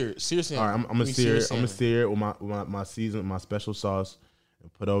 you can sear it. Sear salmon. All right, I'm gonna sear it. I'm gonna sear it with my season, my special sauce,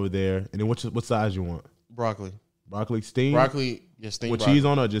 and put over there. And then what size you want? Broccoli. Broccoli steamed? Broccoli. Yeah, steamed with broccoli. cheese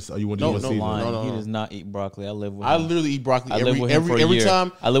on, or just you want to do No, a no season? Lying. No. He does not eat broccoli. I live with I him. literally eat broccoli I live with him for a every year.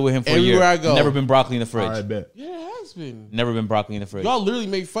 time. I live with him for a year. Everywhere I go. Never been broccoli in the fridge. All right, bet. Yeah, has been. Never been broccoli in the fridge. Y'all literally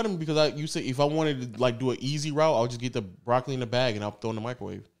made fun of me because you said if I wanted to like do an easy route, I would just get the broccoli in the bag and I'll throw it in the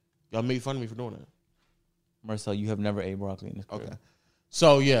microwave. Y'all made fun of me for doing that. Marcel, you have never ate broccoli in this crib. Okay.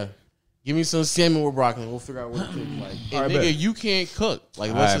 So yeah, give me some salmon with broccoli. We'll figure out what to cook like. And nigga, you can't cook.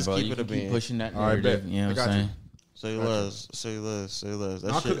 Like let's just keep it a band. Pushing that narrative. You know what I'm saying? Say less. Say less. Say less.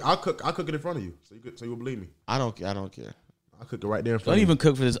 I'll cook it in front of you, so you will believe me. I don't care. I'll cook it right there in front of you. Don't even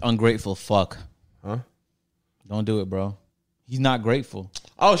cook for this ungrateful fuck. Huh? Don't do it, bro. He's not grateful.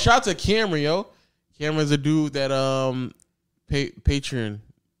 Oh, shout out to Cameron, yo. Cameron's a dude that Patreon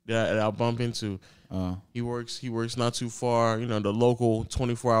that I'll bump into. He works not too far, the local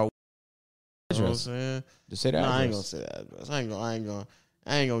 24-hour. You know what I'm saying? Just say that. No, I ain't gonna say that address. I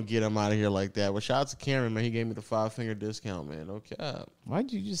ain't gonna get him out of here like that. But shout out to Cameron, man. He gave me the 5-finger discount, man. No cap.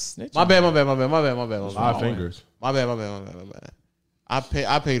 Why'd you just snitch? My bad. 5 fingers. My bad.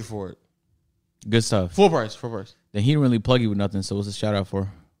 I paid for it. Good stuff. Full price. Then he didn't really plug you with nothing. So what's the shout out for?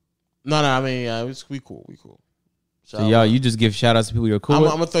 No. I mean, we cool. So y'all, you just give shout outs to people you're cool with?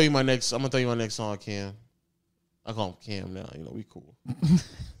 I'm gonna throw you my next song, Cam. I call him Cam now. We cool.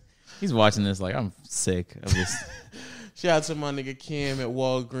 He's watching this like I'm sick of this. Shout out to my nigga Cam at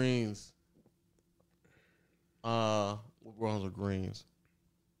Walgreens. What wrongs with Greens?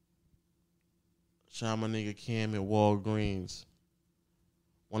 Shout out my nigga Cam at Walgreens.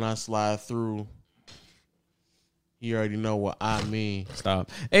 When I slide through, you already know what I mean.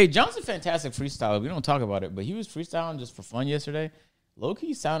 Stop. Hey, John's a fantastic freestyler. We don't talk about it, but he was freestyling just for fun yesterday.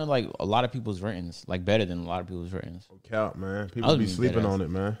 Low-key sounded like a lot of people's writings, like better than a lot of people's writings. Okay, out, man. People be sleeping on it,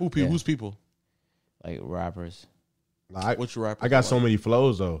 man. Who's people? Like rappers. Like, which rapper? I got so many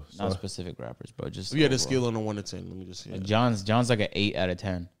flows though. Not specific rappers, bro. Just we had a scale on a 1 to 10. Let me just see. Like John's like an 8 out of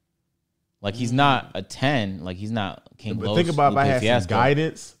 10. Like he's not a 10. Like he's not King. But think about if I had some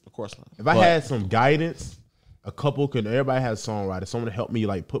guidance. Of course not. If I had some guidance, everybody has songwriters. Someone to help me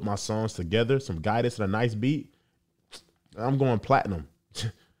like put my songs together. Some guidance and a nice beat. I'm going platinum.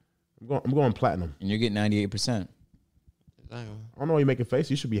 I'm going platinum. And you're getting 98%. Exactly. I don't know why you're making face.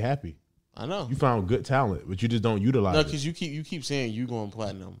 You should be happy. I know. You found good talent, but you just don't utilize it. No, because you keep saying you going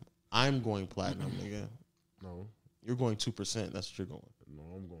platinum. I'm going platinum, nigga. No. You're going 2%. That's what you're going. No,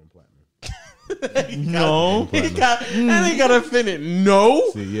 I'm going platinum. No. And he got to finish.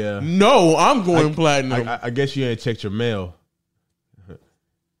 No. See, yeah. No, I'm going platinum. I guess you ain't checked your mail.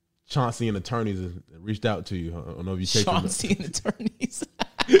 Chauncey and Attorneys reached out to you. I don't know if you checked Chauncey and Attorneys.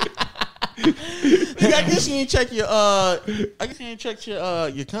 I guess you ain't check your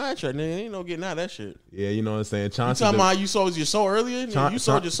your contract, nigga. Ain't no getting out of that shit. Yeah, you know what I'm saying. Chauncey, you talking about you sold your soul earlier? You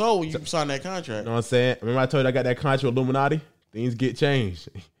sold your soul when you signed that contract. You know what I'm saying? Remember I told you I got that contract with Illuminati? Things get changed.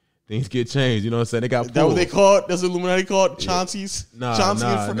 You know what I'm saying? They got pulled. That what they called? That's what Illuminati called? Chauncey's?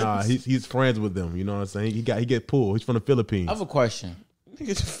 Nah. He's friends with them. You know what I'm saying? He get pulled. He's from the Philippines. I have a question.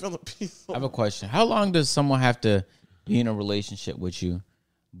 Niggas Philippines. I have a question. How long does someone have to be in a relationship with you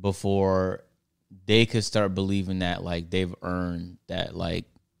before they could start believing that like they've earned that like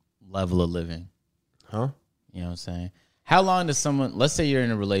level of living? Huh? You know what I'm saying? How long does someone, let's say you're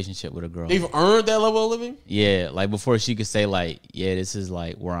in a relationship with a girl. They've earned that level of living? Yeah, like before she could say like, yeah, this is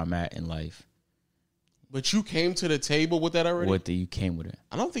like where I'm at in life. But you came to the table with that already? You came with it.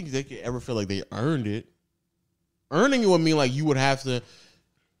 I don't think they could ever feel like they earned it. Earning it would mean like you would have to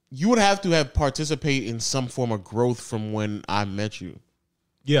have participate in some form of growth from when I met you.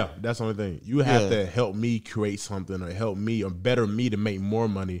 Yeah, that's the only thing. You have to help me create something or help me or better me to make more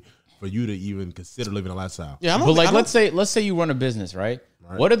money for you to even consider living a lifestyle. Yeah, but like let's say you run a business, right?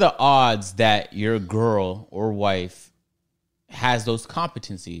 What are the odds that your girl or wife has those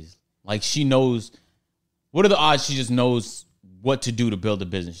competencies? Like she knows. What are the odds she just knows what to do to build a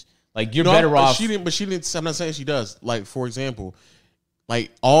business? Like you're better off. She didn't. I'm not saying she does. Like for example,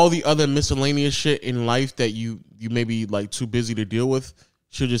 like all the other miscellaneous shit in life that you may be like too busy to deal with,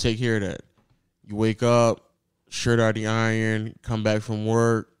 she'll just take care of that. You wake up, shirt out the iron, come back from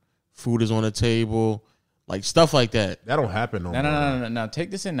work, food is on the table, like stuff like that. That don't happen. No. Take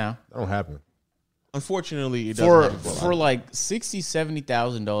this in now. That don't happen. Unfortunately, it doesn't happen for like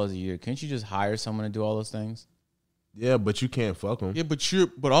 $60,000-$70,000 a year. Can't you just hire someone to do all those things? Yeah, but you can't fuck them. Yeah,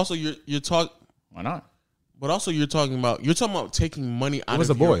 but also you're talking. Why not? But also you're talking about taking money out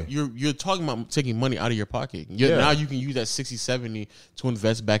of you're talking about taking money out of your pocket. Now you can use that 60-70 to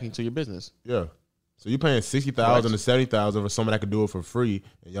invest back into your business. Yeah. So you're paying $60,000 to $70,000 for someone that can do it for free,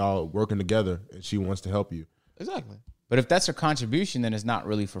 and y'all working together, and she wants to help you. Exactly. But if that's her contribution, then it's not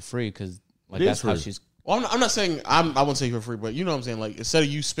really for free because like that's how she's. Well, I'm not saying I won't say for free, but you know what I'm saying. Like instead of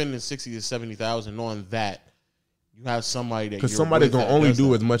you spending $60,000 to $70,000, knowing that you have somebody that because somebody's gonna only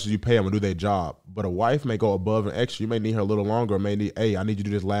do as much as you pay them and do their job, a wife may go above and extra. You may need her a little longer. Or may need, hey, I need you to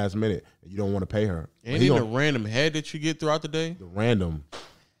do this last minute. You don't want to pay her. And even the random head that you get throughout the day.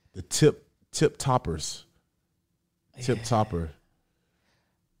 The tip toppers, tip topper,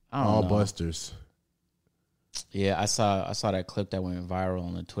 all busters. Yeah, I saw that clip that went viral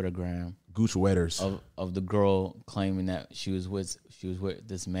on the Twittergram. Gooch wetters of the girl claiming that she was with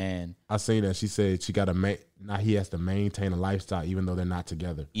this man. I seen that. She said she got now he has to maintain a lifestyle even though they're not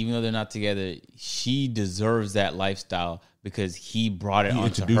together. Even though they're not together, she deserves that lifestyle because he brought it onto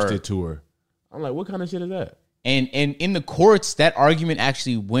her. He introduced it to her. I'm like, what kind of shit is that? And in the courts, that argument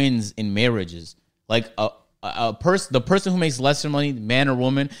actually wins in marriages. Like the person who makes lesser money, man or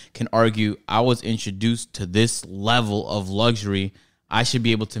woman, can argue, I was introduced to this level of luxury. I should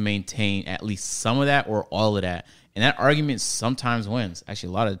be able to maintain at least some of that or all of that. And that argument sometimes wins.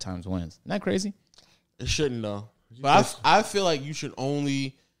 Actually, a lot of the times wins. Isn't that crazy? It shouldn't, though. But I feel like you should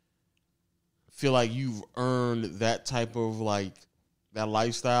only feel like you've earned that type of, like, that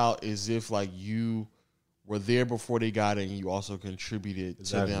lifestyle as if, like, you were there before they got it and you also contributed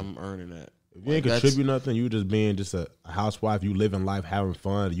to them earning that. If you ain't contribute nothing, you just being just a housewife, you living life, having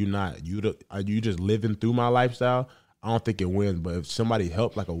fun. You just living through my lifestyle. I don't think it wins, but if somebody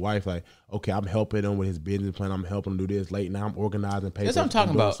helped, like a wife, like, okay, I'm helping him with his business plan. I'm helping him do this late now. I'm organizing papers. That's what I'm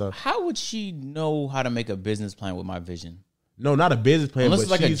talking about. Stuff. How would she know how to make a business plan with my vision? No, not a business plan. Unless it's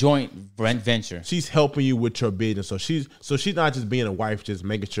like a joint venture. She's helping you with your business. So she's not just being a wife, just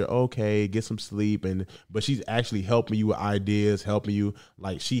making sure, okay, get some sleep, but she's actually helping you with ideas, helping you.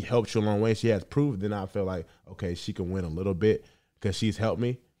 Like, she helps you a long way. She has proof. Then I feel like, okay, she can win a little bit because she's helped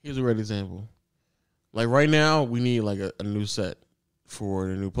me. Here's a great example. Like right now, we need like a new set for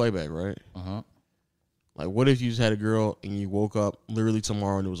the new playback, right? Uh-huh. Like, what if you just had a girl and you woke up literally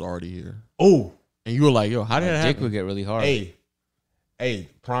tomorrow and it was already here? Oh, and you were like, yo, how did that happen? Dick would get really hard. Hey,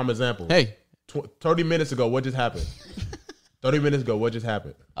 prime example. Hey, 30 minutes ago, what just happened? 30 minutes ago, what just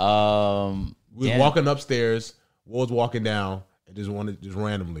happened? We was walking upstairs. Was walking down and just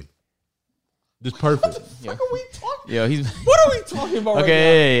randomly. Just perfect. What the fuck are we talking? Yo, what are we talking about?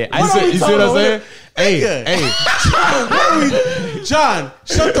 Okay, right now? You see what I'm saying? Hey, John,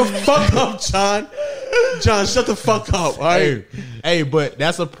 shut the fuck up, John. John, shut the fuck up. All right? Hey, but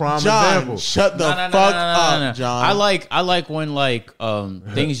that's a prime example. Shut the fuck up, John. I like when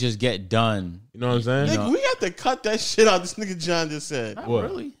things just get done. You know what I'm saying? Nigga, we have to cut that shit out. This nigga John just said. Not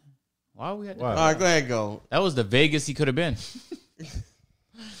really. Why we had to? All right, go ahead, go. That was the Vegas he could have been.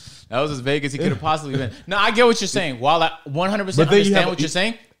 That was as vague as he could have possibly been. No, I get what you're saying. While I 100% understand what you're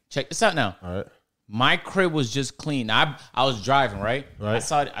saying, check this out now. All right. My crib was just clean. I was driving, right? I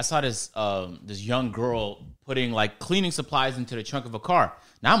saw this this young girl putting like cleaning supplies into the trunk of a car.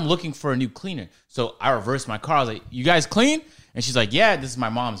 Now I'm looking for a new cleaner. So I reversed my car. I was like, you guys clean? And she's like, yeah, this is my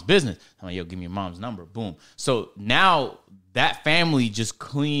mom's business. I'm like, yo, give me your mom's number. Boom. So now that family just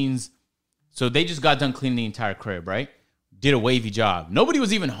cleans. So they just got done cleaning the entire crib, right? Did a wavy job. Nobody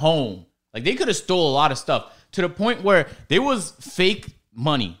was even home. Like, they could have stole a lot of stuff to the point where there was fake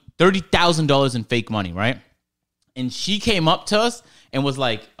money, $30,000 in fake money, right? And she came up to us and was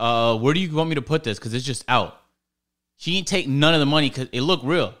like, where do you want me to put this? Because it's just out. She didn't take none of the money because it looked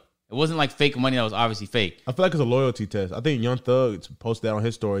real. It wasn't like fake money that was obviously fake. I feel like it's a loyalty test. I think Young Thug posted that on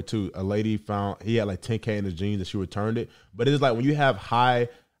his story, too. A lady found, he had like 10K in his jeans and she returned it. But it's like when you have high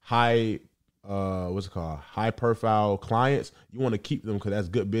profile clients, you want to keep them because that's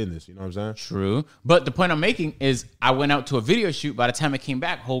good business. You know what I'm saying? True. But the point I'm making is I went out to a video shoot. By the time I came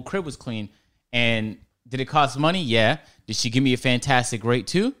back, whole crib was clean. And did it cost money? Yeah. Did she give me a fantastic rate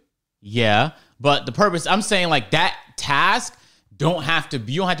too? Yeah. But the purpose, I'm saying like that task, you don't have to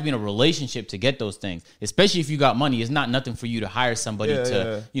be in a relationship to get those things. Especially if you got money. It's not nothing for you to hire somebody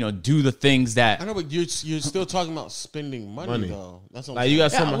do the things that. I know, but you're still talking about spending money. Though. That's what you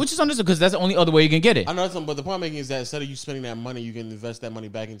got which is understood because that's the only other way you can get it. I know something, but the point I'm making is that instead of you spending that money, you can invest that money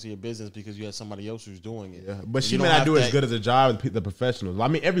back into your business because you have somebody else who's doing it. Yeah, but she may not do as good as a job as the professionals. I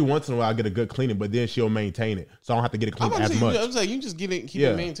mean, every once in a while I get a good cleaning, but then she'll maintain it, so I don't have to get it cleaned as much. I'm saying you just keep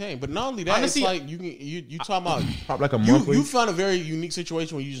it maintained. But not only that, honestly, it's like you talking about pop like a monthly. You found a very unique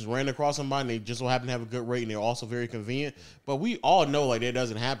situation where you just ran across somebody and they just so happen to have a good rate and they're also very convenient. But we all know like that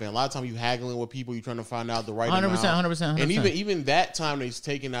doesn't happen. A lot of times you haggling with people, you're trying to find out the right 100%. And even that time they's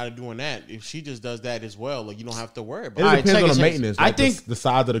taken out of doing that, if she just does that as well, like you don't have to worry about it. It depends on the maintenance. Like I think the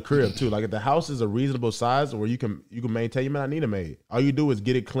size of the crib too. Like if the house is a reasonable size where you can maintain, you may not need a maid. All you do is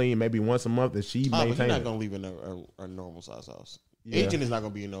get it clean maybe once a month and she maintains. You're not gonna leave in a normal size house. Agent is not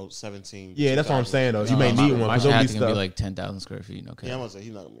gonna be 17. Yeah, that's what I'm saying though. You may need one. My shit's gonna be like 10,000 square feet. Okay. Yeah, I'm gonna say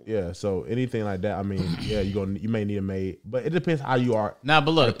he's not gonna be. Yeah, so anything like that, I mean, you may need a maid, but it depends how you are. Nah,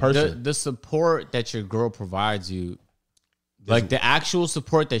 but look, the support that your girl provides you, like the actual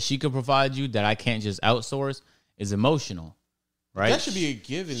support that she could provide you that I can't just outsource, is emotional, right? That should be a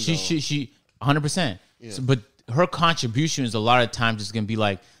given. She 100%. Yeah. So, but her contribution is a lot of times just gonna be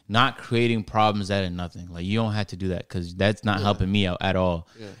like not creating problems out of nothing. Like you don't have to do that because that's not helping me out at all.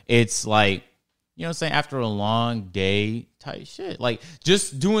 Yeah. It's like, you know what I'm saying, after a long day type shit. Like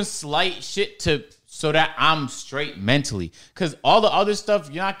just doing slight shit so that I'm straight mentally. Because all the other stuff,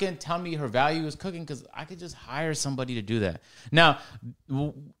 you're not gonna tell me her value is cooking because I could just hire somebody to do that. Now,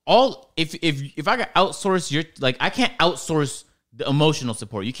 if I could outsource I can't outsource the emotional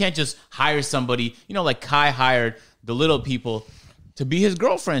support. You can't just hire somebody, like Kai hired the little people to be his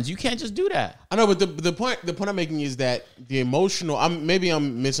girlfriends. You can't just do that. I know, but the point I'm making is that the emotional. I'm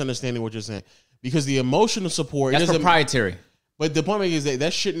misunderstanding what you're saying because the emotional support that's proprietary. But the point I'm making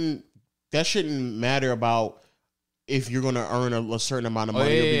is that shouldn't matter about if you're going to earn a certain amount of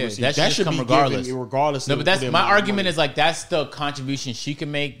money. That should come regardless. No, but that's my argument. Is like that's the contribution she can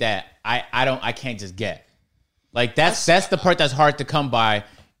make that I can't just get. Like that's the part that's hard to come by,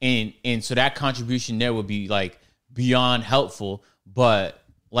 and so that contribution there would be like beyond helpful. But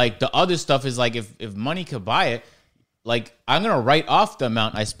like the other stuff is like if money could buy it, like I'm gonna write off the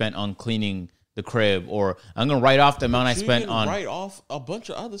amount I spent on cleaning the crib, or I'm gonna write off the amount I spent on write off a bunch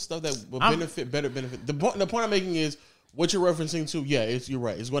of other stuff that will benefit. The point I'm making is what you're referencing to. Yeah, you're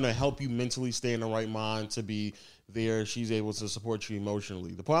right. It's going to help you mentally stay in the right mind to be there. She's able to support you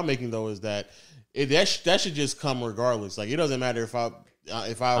emotionally. The point I'm making though is that that should just come regardless. Like it doesn't matter if I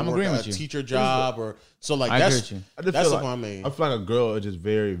work a teacher job or so. Like that's the point I'm making. I feel like a girl is just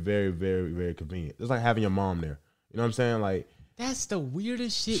very, very, very, very convenient. It's like having your mom there. You know what I'm saying? Like that's the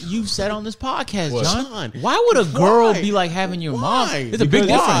weirdest shit you've said on this podcast, John. Why would a girl be like having your mom? It's a big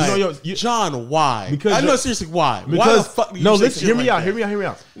difference. John, why? Because I know seriously why. Why the fuck do you listen, hear me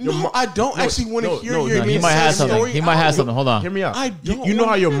out. No, I don't actually want to hear your he might have something. He might have something. Hold on. Hear me out. I don't. You know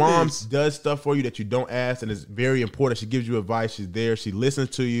how your mom does stuff for you that you don't ask, and it's very important. She gives you advice. She's there. She listens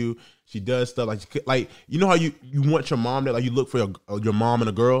to you. She does stuff like you know how you want your mom there. Like you look for your mom and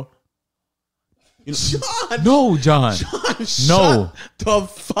a girl. John, no, John. No, the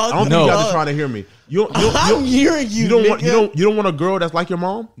fuck. I don't think you guys are trying to hear me. I'm hearing you. You don't want a girl that's like your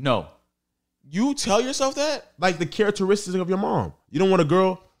mom. No, you tell yourself that. Like the characteristics of your mom. You don't want a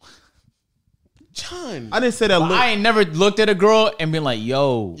girl. John, I didn't say that. I ain't never looked at a girl and been like,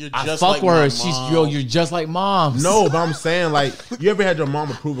 "Yo, I fuck with her. She's you're just like mom." No, but I'm saying like, you ever had your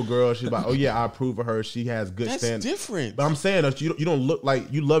mom approve a girl? She's like, "Oh yeah, I approve of her. She has good standards." That's different. But I'm saying that you don't look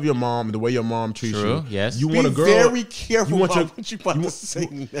like you love your mom and the way your mom treats you. Yes. You want a girl. Very careful what you about to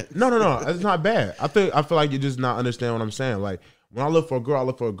say. No. It's not bad. I feel like you just not understand what I'm saying. Like when I look for a girl, I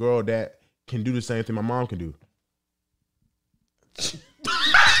look for a girl that can do the same thing my mom can do.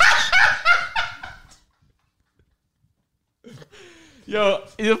 Yo,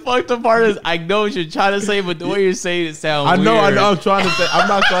 the fucked up part is I know what you're trying to say, but the way you're saying it sounds weird. I know. I'm trying to say. I'm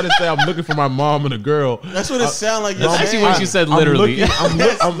not trying to say I'm looking for my mom and a girl. That's what it sounds like. That's actually what you said. Literally,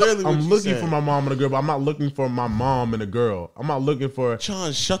 I'm looking for my mom and a girl, but I'm not looking for my mom and a girl. I'm not looking for.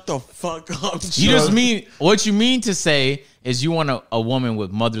 John, shut the fuck up. You just mean what you mean to say is you want a woman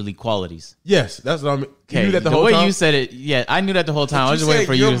with motherly qualities. Yes, that's what I mean. Okay, you knew that the whole time? You said it, yeah, I knew that the whole time. I was just waiting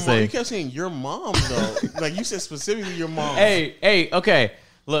for you to say. You kept saying your mom though, like you said specifically your mom. Hey, okay.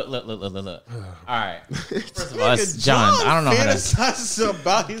 Look. All right. First of all, John, I don't know how to.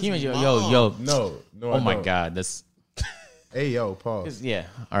 About his mom. Yo. No. Oh my God, that's. Hey, yo, pause. Yeah.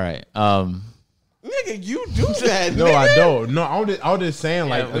 All right. Nigga, you do that. No, nigga. I don't. No, I was just saying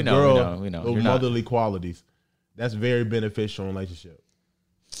like a girl with motherly qualities. That's very beneficial in a relationship.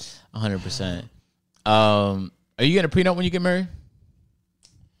 100%. Are you gonna prenup when you get married?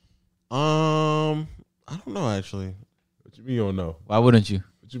 I don't know actually. What you mean you don't know? Why wouldn't you?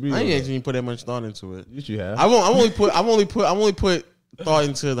 What you mean? I ain't actually put that much thought into it. Yes, you have. I've only put thought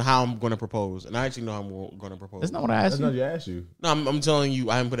into how I'm going to propose, and I actually know how I'm going to propose. That's not what I asked you. That's not what I asked you. No, I'm telling you,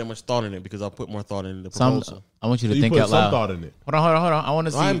 I haven't put that much thought in it because I'll put more thought in the proposal. I want you to think out loud. Some thought in it. Hold on. I want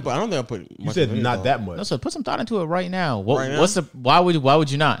to see. I don't think I put. You said not thought. that much. No, so put some thought into it right now. Why would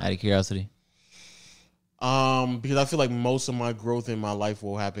you not? Out of curiosity. Because I feel like most of my growth in my life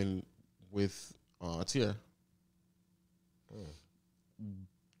will happen with Tia.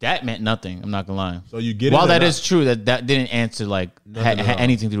 That meant nothing. I'm not gonna lie. So you get while that is true, that didn't answer like had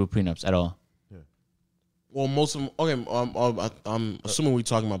anything to do with prenups at all. Yeah. Well, most of I'm assuming we're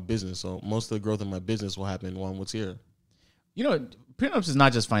talking about business, so most of the growth in my business will happen while I'm with Tia. You know, prenups is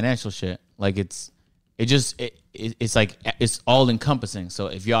not just financial shit. Like it's like it's all encompassing. So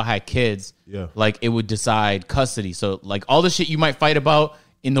if y'all had kids, like it would decide custody. So like all the shit you might fight about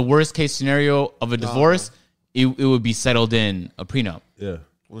in the worst case scenario of a divorce, it would be settled in a prenup. Yeah.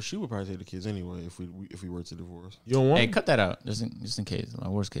 Well, she would probably take the kids anyway if we were to divorce. You don't want? Hey, cut that out just in case. Like,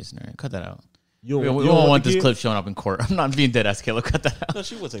 worst case scenario, cut that out. You don't want this clip showing up in court. I'm not being dead ass, Caleb. Cut that out. No,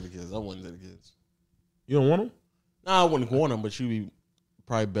 she would take the kids. I wouldn't take the kids. You don't want them? No, I wouldn't want them, but she'd be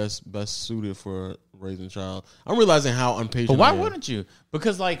probably best suited for raising a child. I'm realizing how impatient. But why wouldn't you?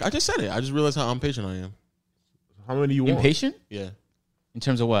 Because like I just said it. I just realized how impatient I am. How many do you want? Impatient? Yeah. In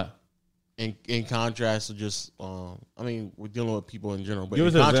terms of what? In contrast to just, I mean, we're dealing with people in general, but Give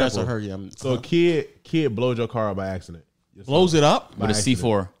in contrast to her, yeah. So a kid blows your car up by accident. Blows it up with a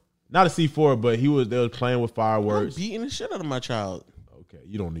C4. Not a C4, but they was playing with fireworks. I'm beating the shit out of my child. Okay,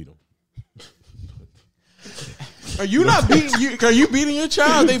 you don't need them. Are you not beating? Are you beating your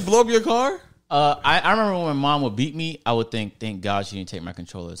child? They blow up your car? I remember when my mom would beat me, I would think, thank God she didn't take my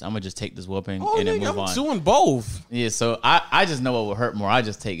controllers. I'm gonna just take this whooping and then move on. I'm doing both. Yeah, so I just know what would hurt more. I'll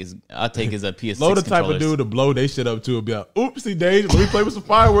take his PS6 Low the type of dude to blow they shit up too and be like, oopsie days, let me play with some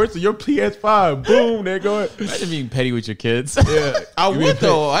fireworks and your PS5. Boom, there go it. Imagine being petty with your kids. Yeah. I would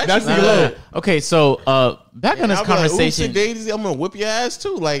though. That's low. Okay, so back on this conversation. Like, Daisy, I'm gonna whip your ass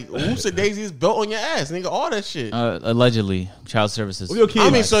too. Like Oopsie Daisy is built on your ass, nigga. All that shit. Allegedly, child services. I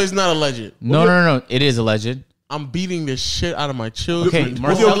mean, so it's not alleged. No. It is alleged. I'm beating the shit out of my children. Okay,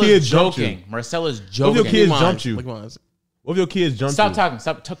 Marcella's joking. Marcella's joking. What if your kids jumped you? What if your kids jumped you? Stop talking.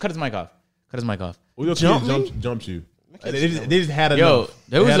 Stop. Cut his mic off. What if your kids jumped you? They just had enough.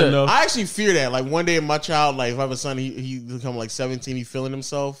 I actually fear that. Like one day, my child, like if I have a son, he become like 17, he feeling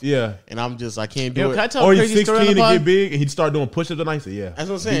himself. Yeah, and I'm just I can't do it. Can I tell or he's 16 and get big, and he'd start doing push-ups, and I say, yeah, that's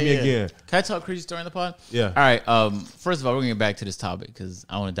what I'm saying. Beat me again. Can I tell a crazy story in the pod? Yeah. All right. First of all, we're gonna get back to this topic because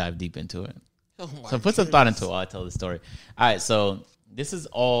I want to dive deep into it. So put some thought into it while I tell the story. All right. So this is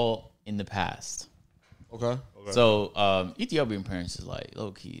all in the past. Okay. So Ethiopian parents is like low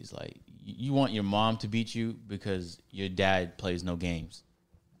key is like you want your mom to beat you because your dad plays no games.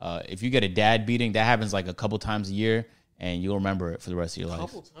 If you get a dad beating, that happens like a couple times a year, and you'll remember it for the rest of your life. A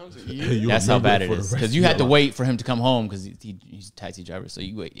couple times a year? That's how bad it is. Because you had to wait for him to come home because he's a taxi driver. So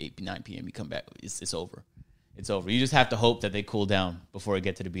you wait 8, 9 p.m., you come back, it's over. It's over. You just have to hope that they cool down before it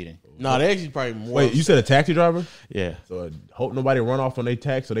get to the beating. No, they actually probably more. Wait, you said a taxi driver? Yeah. So hope nobody run off on their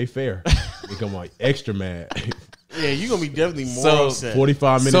tax so they fair. They come like extra mad. Yeah, you're going to be definitely more upset.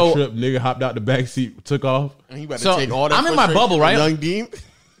 45-minute trip, nigga hopped out the back seat, took off. And he about to take all that. I'm in my bubble, right? Young Dean.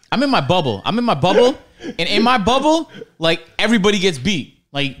 I'm in my bubble. And in my bubble, like everybody gets beat.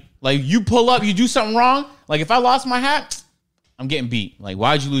 Like you pull up, you do something wrong. Like if I lost my hat, I'm getting beat. Like,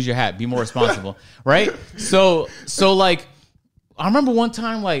 why'd you lose your hat? Be more responsible, right? So like, I remember one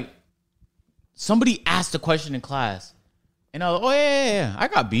time, like, somebody asked a question in class, and I was like, oh, yeah, I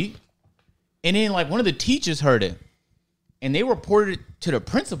got beat. And then, like, one of the teachers heard it, and they reported it to the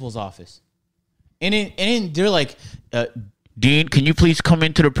principal's office. And then they're like, Dean, can you please come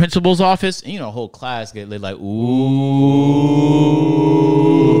into the principal's office? And, you know, the whole class, they're like, ooh,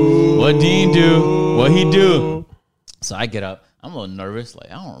 what Dean do? What he do? So I get up. I'm a little nervous. Like,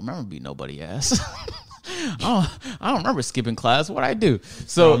 I don't remember beating nobody ass. I don't remember skipping class. What'd I do?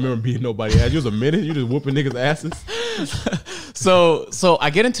 So I don't remember beating nobody ass. You was a minute. You just whooping niggas' asses. So I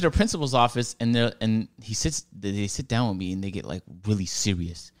get into the principal's office and they sit down with me and they get like really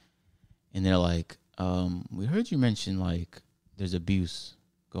serious. And they're like, we heard you mention like there's abuse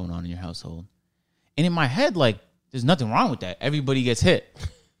going on in your household. And in my head, like, there's nothing wrong with that. Everybody gets hit.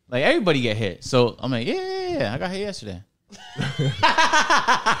 Like everybody get hit. So I'm like, yeah, I got hit yesterday.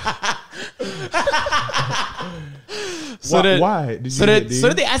 Why? So then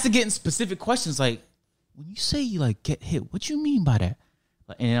they asked to get in specific questions like, when you say you like get hit, what you mean by that?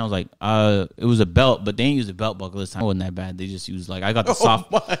 And then I was like, it was a belt, but they didn't use a belt buckle this time. It wasn't that bad. They just used like I got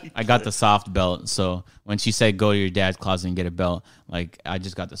the soft belt. So when she said go to your dad's closet and get a belt, like I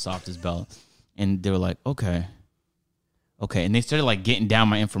just got the softest belt. And they were like, okay. And they started like getting down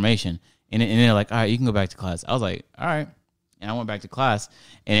my information. And they're like, all right, you can go back to class. I was like, all right. And I went back to class,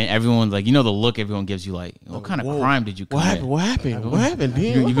 and everyone's like, you know, the look everyone gives you, like, what kind of crime did you commit? What happened?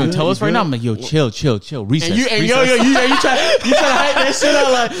 You gonna tell us right now? I'm like, yo, chill. Recess. And you try to hype that shit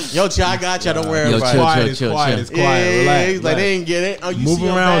out like, yo, chill, I got you. Don't worry about it. It's quiet. Relax. He's like, they didn't get it. Oh, move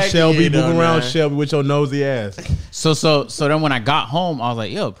around, Shelby. Move around, Shelby, with your nosy ass. So then when I got home, I was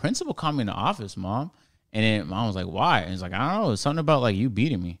like, yo, principal called me in the office, mom. And then mom was like, why? And it's like, I don't know. It's something about like you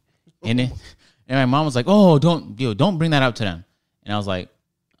beating me. And my mom was like, oh, don't bring that up to them. And I was like,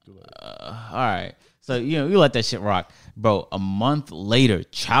 all right. So, you let that shit rock. Bro, a month later,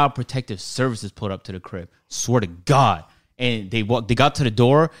 Child Protective Services pulled up to the crib. Swear to God. And they got to the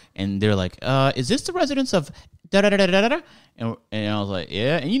door, and they're like, is this the residence of da-da-da-da-da-da? And I was like,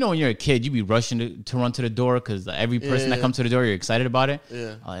 yeah. And when you're a kid, you be rushing to run to the door because every person that comes to the door, you're excited about it.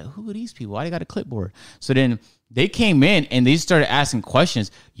 Yeah. I'm like, who are these people? Why they got a clipboard? So then they came in, and they started asking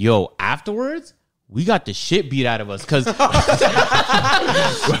questions. Yo, afterwards, we got the shit beat out of us because my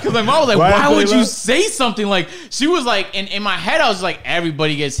mom was like, why would you say something? Like, she was like, in my head, I was like,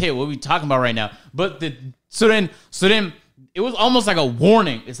 everybody gets hit. What are we talking about right now? But so then it was almost like a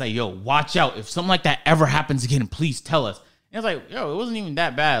warning. It's like, yo, watch out. If something like that ever happens again, please tell us. And it's like, yo, it wasn't even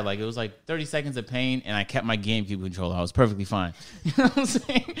that bad. Like, it was like 30 seconds of pain, and I kept my GameCube controller. I was perfectly fine. You know what I'm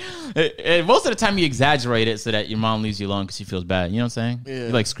saying? And most of the time, you exaggerate it so that your mom leaves you alone because she feels bad. You know what I'm saying? Yeah.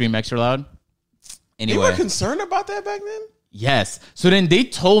 You like scream extra loud. Anyway, you were concerned about that back then? Yes. So then they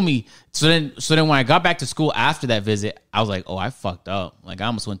told me. So then when I got back to school after that visit, I was like, oh, I fucked up. Like, I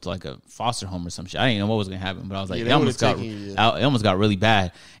almost went to like a foster home or some shit. I didn't know what was gonna happen, but I was like, it almost got really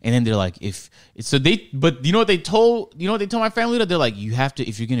bad. And then they're like, but you know what they told my family? They're like, you have to,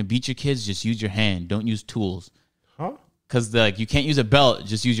 if you're gonna beat your kids, just use your hand. Don't use tools. Huh? Because like you can't use a belt.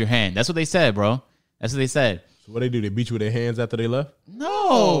 Just use your hand. That's what they said, bro. That's what they said. So what they do? They beat you with their hands after they left?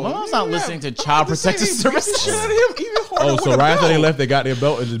 No, my mom's not listening to Child Protective Services. Oh, so right after they left, they got their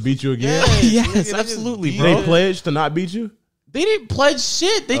belt and just beat you again? Yes, absolutely, bro. They pledged to not beat you? They didn't pledge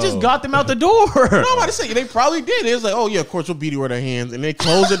shit. They just got them out the door. No, I'm about to say, they probably did. It was like, oh, yeah, of course we'll beat you with our hands. And they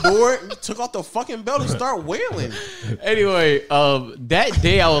closed the door, took off the fucking belt, and start wailing. Anyway, that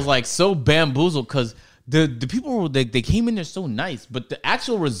day I was like so bamboozled because the people, they came in there so nice. But the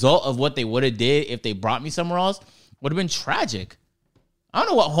actual result of what they would have did if they brought me somewhere else would have been tragic. I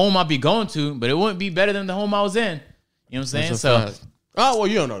don't know what home I'd be going to, but it wouldn't be better than the home I was in. You know what I'm saying? So, oh, well,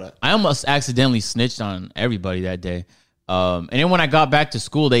 you don't know that. I almost accidentally snitched on everybody that day. And then when I got back to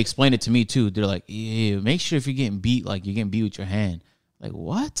school, they explained it to me too. They're like, yeah, make sure if you're getting beat, like you're getting beat with your hand. Like,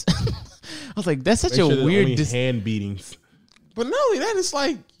 what? I was like, that's such a weird hand beatings. But not only that, it's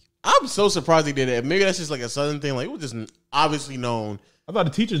like, I'm so surprised they did it. Maybe that's just like a Southern thing. Like, it was just obviously known. I thought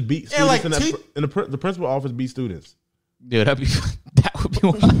the teachers beat students and the principal office beat students. Dude, that would be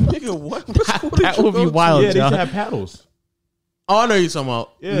wild. Nigga, what? That would be wild. Yeah, they should have paddles. Oh, I know you're talking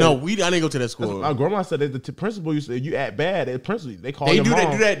about. Yeah. No, I didn't go to that school. My grandma said that the principal used to, you act bad, they call your mom.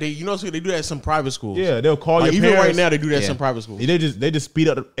 They do that. They do that at some private schools. Yeah, they'll call your even parents. Right now, they do that at some private schools. They just speed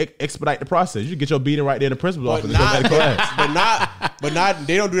up, expedite the process. You get your beating right there in the principal's office. And go back to class. But not.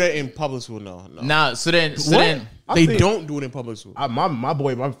 They don't do that in public school. No. Nah. So then they don't do it in public school. My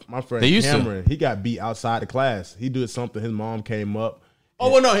boy, my friend Cameron, he got beat outside the class. He did something. His mom came up. Oh,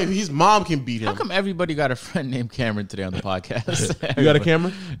 well, no, his mom can beat him. How come everybody got a friend named Cameron today on the podcast? You got a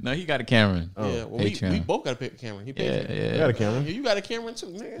Cameron? No, he got a Cameron. Oh. Yeah, well, we both got a Cameron. He paid I got a Cameron. Yeah, you got a Cameron too,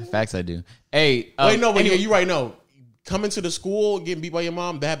 nigga. Facts, I do. Hey, wait, no, but anyway, you're right. No, coming to the school, getting beat by your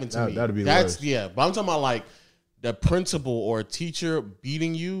mom, that happened to me. That'd be worse. Yeah, but I'm talking about like the principal or a teacher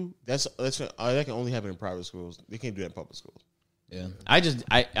beating you. That can only happen in private schools. They can't do that in public schools. Yeah, I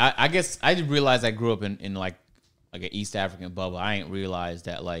guess I didn't realize I grew up in like an East African bubble. I ain't realized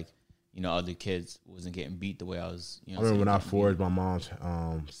that like. Other kids wasn't getting beat the way I was. I remember when I forged my mom's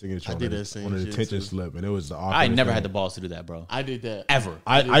signature on the detention slip, and it was the awkward. I never had the balls to do that, bro. I did that ever.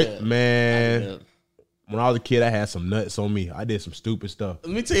 When I was a kid, I had some nuts on me. I did some stupid stuff.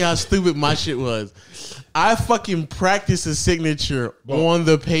 Let me tell you how stupid my shit was. I fucking practiced a signature on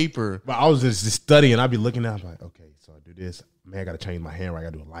the paper. But I was just studying. I'd be looking at it, like, okay, so I do this. Man, I got to change my handwriting. I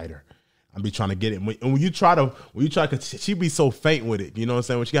got to do a lighter. I be trying to get it. And when you try, cause she be so faint with it. You know what I'm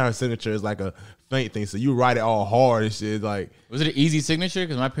saying? When she got her signature, it's like a faint thing. So you write it all hard and shit. Like, was it an easy signature?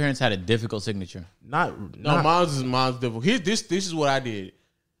 Because my parents had a difficult signature. No, mine's difficult. This is what I did.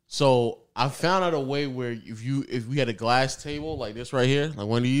 So I found out a way where if we had a glass table like this right here, like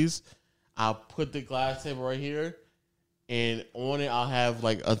one of these, I'll put the glass table right here, and on it I'll have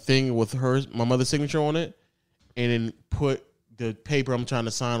like a thing with my mother's signature on it, and then put the paper I'm trying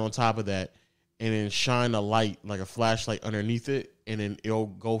to sign on top of that, and then shine a light, like a flashlight underneath it, and then it'll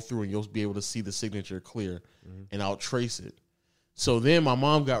go through and you'll be able to see the signature clear, and I'll trace it. So then my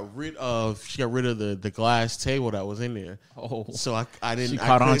mom got rid of the glass table that was in there. Oh, so I didn't. She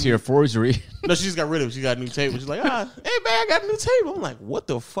caught on to your forgery. No, she just got rid of it. She got a new table. She's like, hey man, I got a new table. I'm like, what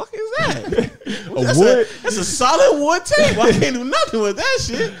the fuck is that? That's a solid wood table. I can't do nothing with that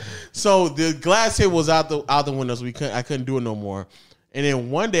shit. So the glass table was out the window, so I couldn't do it no more. And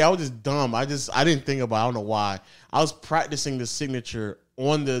then one day I was just dumb. I didn't think about it. I don't know why. I was practicing the signature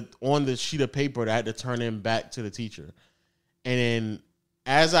on the sheet of paper that I had to turn in back to the teacher. And then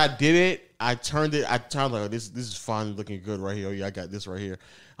as I did it, I turned like, this is finally looking good right here. Oh, yeah, I got this right here.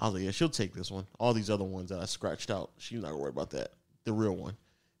 I was like, yeah, she'll take this one. All these other ones that I scratched out, she's not gonna worry about that. The real one.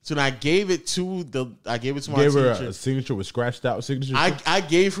 So then I gave it to my signature. Gave her a signature with scratched out signature. I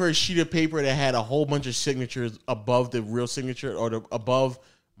gave her a sheet of paper that had a whole bunch of signatures above the real signature or above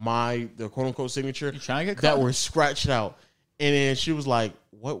the quote unquote signature that were scratched out. And then she was like,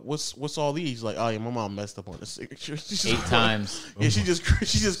 What's all these? Like, oh yeah, my mom messed up on the signature. 8 times. Yeah, she just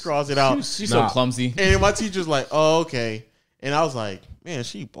crossed it out. She's so clumsy. And then my teacher's like, oh, okay. And I was like, man,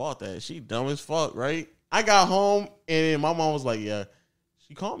 she bought that. She dumb as fuck, right? I got home and then my mom was like, yeah.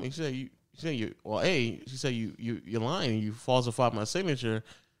 She called me. She said, she said you're lying. You falsified my signature.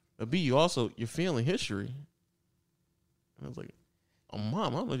 But B, you're failing history. And I was like, oh,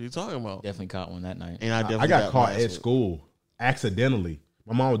 Mom, I don't know what you're talking about. Definitely caught one that night. And I got caught at school accidentally.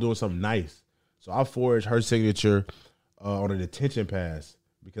 My mom was doing something nice, so I forged her signature on a detention pass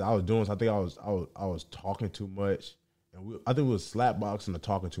because I was doing. I think I was talking too much, and I think we was slapboxing or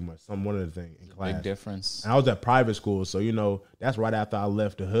talking too much. One of the things in class. Big difference. And I was at private school, so that's right after I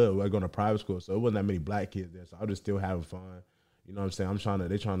left the hood. We were going to private school, so it wasn't that many black kids there. So I was just still having fun. You know what I'm saying?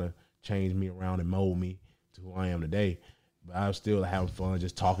 They're trying to change me around and mold me to who I am today, but I was still having fun,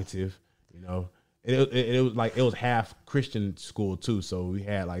 just talkative. It was half Christian school too, so we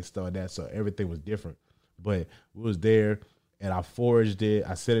had like stuff like that, so everything was different. But we was there, and I forged it.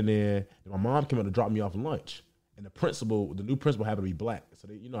 I sat in there, and my mom came up to drop me off lunch. And the new principal happened to be black, so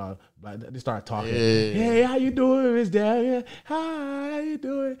they started talking. Yeah. Hey, how you doing, Miss Dad? Hi, how you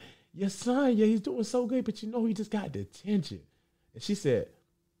doing? Your son, he's doing so good, but he just got detention. And she said,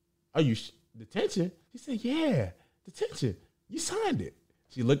 "Are you detention?" He said, "Yeah, detention. You signed it."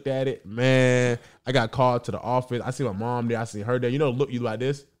 She looked at it. Man, I got called to the office. I see my mom there. I see her there. Look you like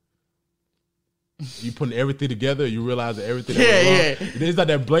this. You putting everything together. You realize that everything. Yeah. It's like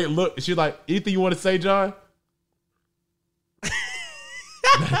that blatant look. She's like, anything you want to say, John?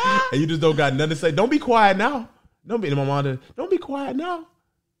 And you just don't got nothing to say. Don't be quiet now. Don't be quiet now.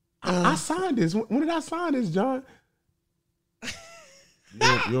 I signed this. When did I sign this, John? You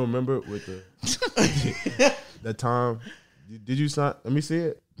don't remember with that time? Did you sign? Let me see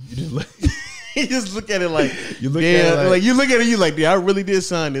it. You just look. You just look at it like you look at it like you look at it. You like, yeah, I really did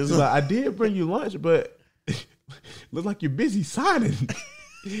sign this. Like, I did bring you lunch, but look like you're busy signing.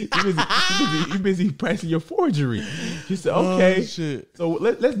 You're busy pressing your forgery. She said, okay. So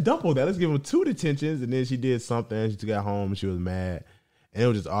let's double that. Let's give him 2 detentions. And then she did something. She got home and she was mad. And it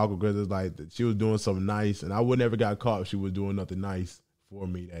was just awkward because it was like she was doing something nice. And I would never got caught if she was doing nothing nice for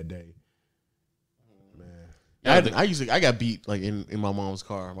me that day. I got beat like in my mom's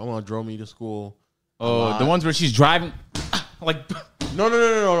car. My mom drove me to school. Oh, the ones where she's driving, like no.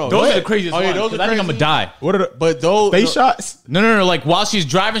 Those are the craziest ones. Those I think I'm gonna die. What are those face shots? No. Like while she's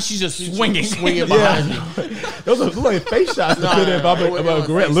driving, she's just swinging behind me. Those are like face shots.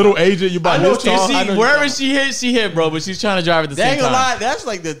 Little agent, you buy this tall. Wherever she hit, bro. But she's trying to drive at the same time. Lie, that's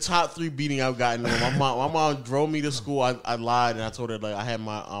like the top 3 beating I've gotten. My mom drove me to school. I lied and I told her like I had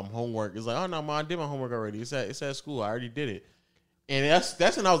my homework. It's like, oh no, Mom, I did my homework already. It's at school. I already did it. And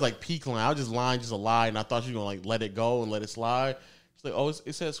that's when I was like peak lying. I was just lying, just a lie, and I thought she was gonna like let it go and let it slide. She's like, oh,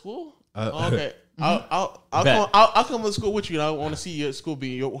 it's at school. Okay, I'll come to school with you. And I want to see you at school.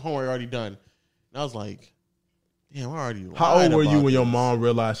 Being your homework already done. And I was like, damn, I already. How old were you when your mom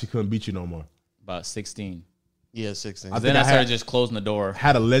realized she couldn't beat you no more? About 16. Yeah, 16. Then I started just closing the door.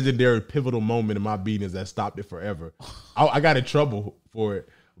 Had a legendary pivotal moment in my beatings that stopped it forever. I got in trouble for it.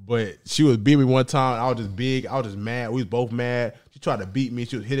 But she was beating me one time. I was just big. I was just mad. We was both mad. She tried to beat me.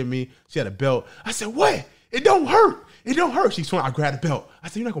 She was hitting me. She had a belt. I said, what? It don't hurt. It don't hurt. She swung. I grabbed the belt. I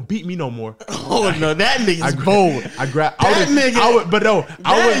said, you're not going to beat me no more. Oh, no. That nigga's bold. I grabbed. I was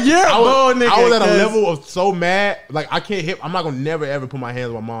at a level of so mad. Like, I can't hit. I'm not going to never, ever put my hands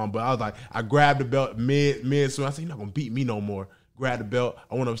on my mom. But I was like, I grabbed the belt mid swing. I said, you're not going to beat me no more. Grabbed the belt.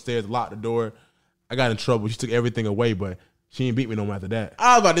 I went upstairs, locked the door. I got in trouble. She took everything away, but she ain't beat me no more after that.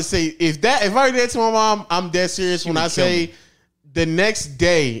 I was about to say, if I did that to my mom, I'm dead serious when I say the next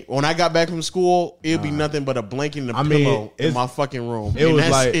day when I got back from school, it'll be nothing but a blanket and a pillow in my fucking room. It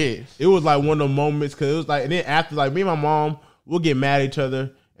was like one of the moments because it was like, and then after like me and my mom, we'll get mad at each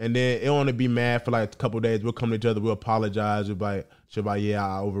other, and then it'll only be mad for like a couple of days. We'll come to each other, we'll apologize. We'll be like, yeah,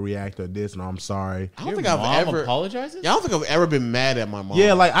 I overreacted or this, and I'm sorry. I don't think I've ever apologized. Yeah, I don't think I've ever been mad at my mom.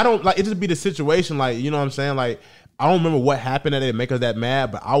 Yeah, like I don't like it. Just be the situation, like you know what I'm saying, like. I don't remember what happened that it make us that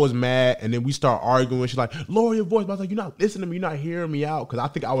mad, but I was mad, and then we start arguing. She's like, lower your voice. But I was like, you're not listening to me. You're not hearing me out. Because I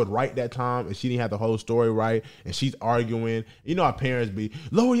think I was right that time, and she didn't have the whole story right, and she's arguing. You know how parents be,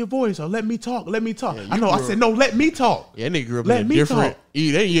 lower your voice or let me talk. Let me talk. I know. I said, no, let me talk. Yeah, they grew up in a different.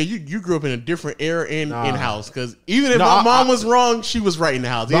 You grew up in a different era in house. Because even if my mom was wrong, she was right in the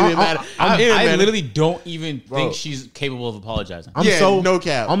house. It didn't matter. I literally don't even think she's capable of apologizing. No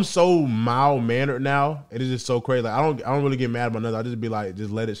cap. I'm so mild mannered now. It is just so crazy. Like I don't really get mad about nothing. I just be like,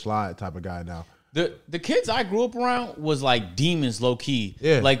 just let it slide type of guy now. The kids I grew up around was like demons, low key.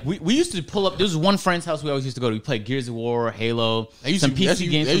 Yeah. Like we used to pull up. There was one friend's house we always used to go to. We played Gears of War, Halo, some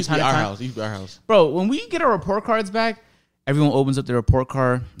PC games. Used to be our house. Used to be our house. Bro, when we get our report cards back, everyone opens up their report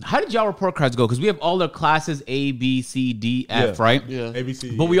card. How did y'all report cards go? Because we have all the classes A, B, C, D, F, right? Yeah. A, B,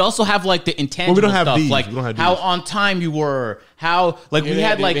 C. But we also have like the intangible we don't have stuff, D's. like we don't have how D's. on time you were, how like we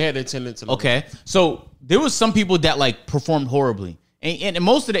had like they had attendance. Okay, so there was some people that like performed horribly. And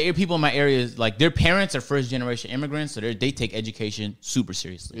most of the people in my area is like their parents are first generation immigrants, so they take education super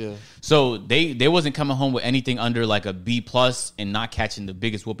seriously. Yeah. So they wasn't coming home with anything under like a B+ and not catching the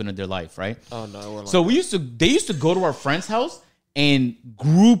biggest whooping of their life, right? Oh no. So they used to go to our friend's house and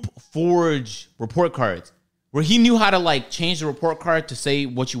group forge report cards where he knew how to like change the report card to say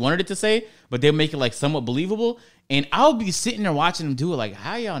what you wanted it to say, but they'll make it like somewhat believable. And I'll be sitting there watching them do it. Like,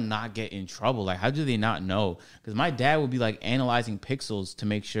 how y'all not get in trouble? Like, how do they not know? Because my dad would be like analyzing pixels to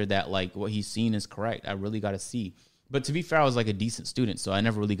make sure that like what he's seen is correct. I really got to see. But to be fair, I was like a decent student, so I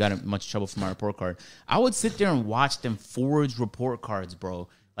never really got in much trouble for my report card. I would sit there and watch them forge report cards, bro.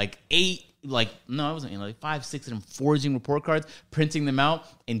 Like 5, 6 of them forging report cards, printing them out,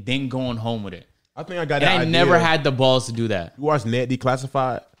 and then going home with it. I think I got and that I idea. never had the balls to do that. You watched Net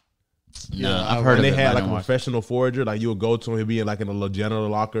Declassified? No, I've heard of it. And they had like a professional forger. Like you would go to him, he'd be in like in a little janitor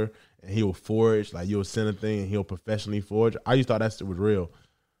locker, and he would forge. Like you would send a thing, and he'll professionally forge. I used to thought that shit was real.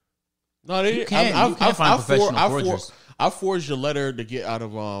 No, they find professional forgers. I forged a letter to get out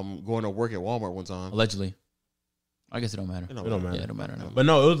of going to work at Walmart one time. Allegedly. I guess it don't matter. It don't matter. Yeah, it don't matter. But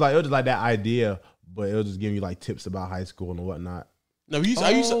no, it was just like that idea, but it was just giving you like tips about high school and whatnot. No, I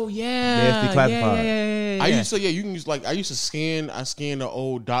used to. Yeah, Declassified. I used to. Yeah, you can use like I used to scan. I scanned the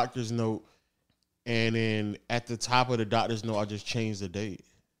old doctor's note, and then at the top of the doctor's note, I just changed the date.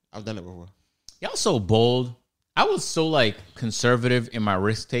 I've done it before. Y'all so bold. I was so like conservative in my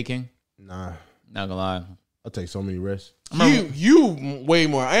risk taking. Nah, not gonna lie. I'll take so many risks. You way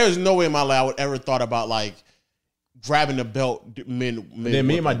more. There's no way in my life I would ever thought about like grabbing the belt. Then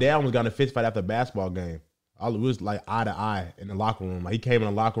me and my dad almost got in a fist fight after a basketball game. I was like eye to eye in the locker room. Like he came in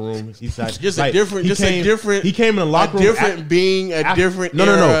the locker room. He said, He came in the locker room. Different being a different.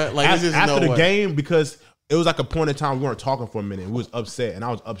 No. Like after the game, because it was like a point in time we weren't talking for a minute. We was upset, and I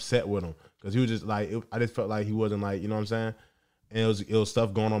was upset with him because he was just like I just felt like he wasn't like, you know what I'm saying. And it was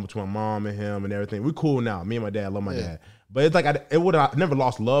stuff going on between my mom and him and everything. We cool now. Me and my dad love my dad, but it's like I never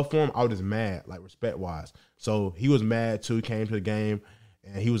lost love for him. I was just mad, like respect wise. So he was mad too. He came to the game.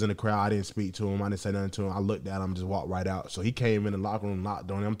 And he was in the crowd. I didn't speak to him. I didn't say nothing to him. I looked at him, just walked right out. So he came in the locker room,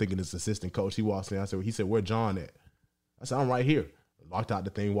 knocked on him. I'm thinking it's assistant coach. He walks in. He said, where John at? I said, I'm right here. Locked out the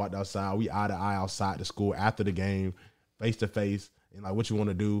thing, walked outside. We eye to eye outside the school after the game, face to face. And like, what you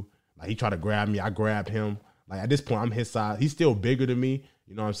want to do? Like he tried to grab me. I grabbed him. Like at this point, I'm his size. He's still bigger than me.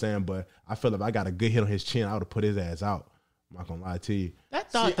 You know what I'm saying? But I feel like if I got a good hit on his chin, I would have put his ass out. I'm not gonna lie to you.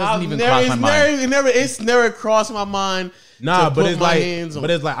 That thought doesn't even cross my mind. It's never crossed my mind. Nah, but it's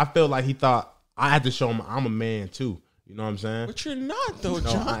like I feel like he thought I had to show him I'm a man too. You know what I'm saying? But you're not though,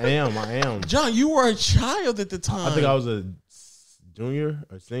 no, John. I am. John, you were a child at the time. I think I was a junior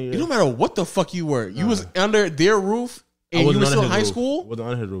or senior. It don't matter what the fuck you were. You was under their roof and you were still in high school? I wasn't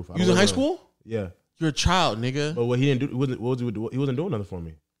under his roof. You was in high school? Yeah. You're a child, nigga. But what he didn't do, he wasn't doing nothing for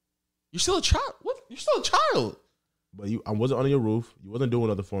me. You're still a child? What? You're still a child. But I wasn't under your roof. You wasn't doing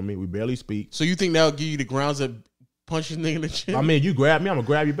nothing for me. We barely speak. So you think that'll give you the grounds of punching nigga in the chin? I mean, you grab me, I'm gonna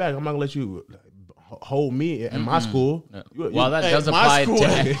grab you back. I'm not gonna let you hold me at my school. Well, that does apply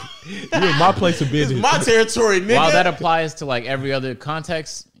to you in my place of business. It's my territory, nigga. While that applies to like every other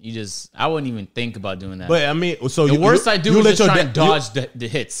context, I wouldn't even think about doing that. But I mean, so the worst I do is just try and dodge the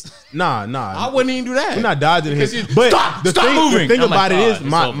hits. Nah. I wouldn't even do that. You're not dodging hits. But the thing about it is,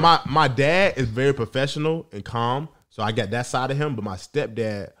 my dad is very professional and calm. So I got that side of him, but my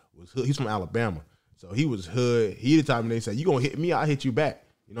stepdad he's from Alabama. So he was hood. He the time they said, you gonna hit me, I'll hit you back.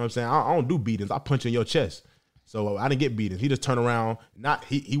 You know what I'm saying? I don't do beatings. I punch in your chest. So I didn't get beatings. He just turned around.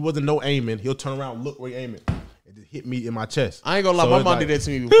 He wasn't no aiming. He'll turn around, look where he aiming. And hit me in my chest. I ain't gonna lie, my mom did that to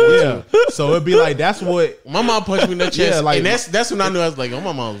me before. Yeah, so it'd be like that's what my mom punched me in the chest. Yeah, like, and that's when I knew I was like, oh,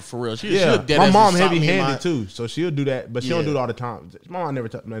 my mom for real. My mom heavy handed too, so she'll do that, but she don't do it all the time. My mom never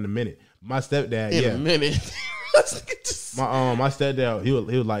touched me in a minute. My stepdad, in a minute. My stepdad, he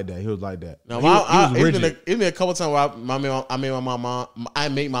was like that. He was like that. No, it's been a couple times where I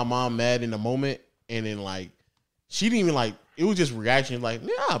made my mom mad in the moment, and then like she didn't even like. It was just reaction, like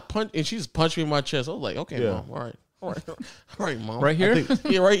I punch, and she just punched me in my chest. I was like, okay, mom, all right, mom, right here,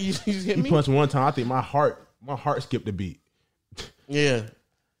 yeah, right. You just hit me. He punched one time. I think my heart skipped a beat. Yeah.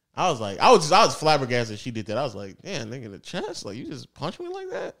 I was flabbergasted she did that. I was like, damn, nigga in the chest? Like, you just punched me like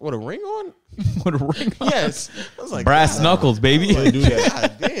that? With a ring on? With a ring on? Yes. I was like, brass knuckles, baby. Do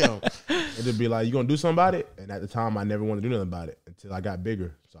that. God damn. It'd be like, you gonna do something about it? And at the time, I never wanted to do nothing about it until I got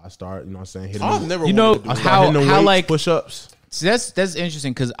bigger. So I started, you know what I'm saying, hitting how like push-ups. So that's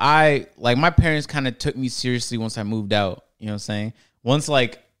interesting because my parents kind of took me seriously once I moved out. You know what I'm saying? Once,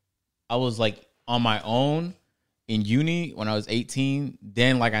 like, I was, like, on my own in uni when I was 18,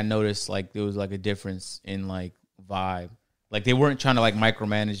 then like I noticed like there was like a difference in like vibe. Like they weren't trying to like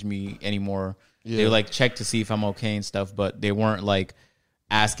micromanage me anymore. Yeah. They would like check to see if I'm okay and stuff, but they weren't like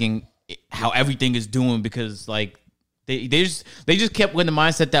asking how everything is doing because like they just kept with the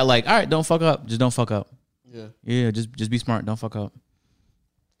mindset that like, all right, don't fuck up, just don't fuck up. Yeah, just be smart, don't fuck up.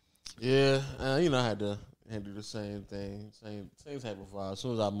 Yeah, I had to do the same thing, same type of vibe. As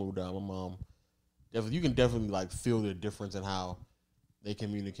soon as I moved out, my mom. You can definitely like feel the difference in how they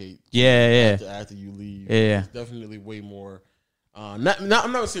communicate. Yeah. After you leave, yeah, it's definitely way more. I'm not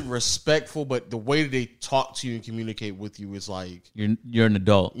gonna say respectful, but the way that they talk to you and communicate with you is like you're an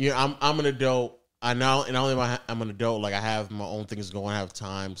adult. Yeah, I'm an adult. I know, and not only I'm an adult, like I have my own things going. I have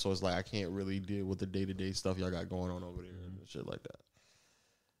time, so it's like I can't really deal with the day-to-day stuff y'all got going on over there and shit like that.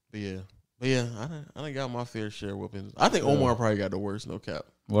 But yeah, I done got my fair share of whoopings. I think Omar probably got the worst, no cap.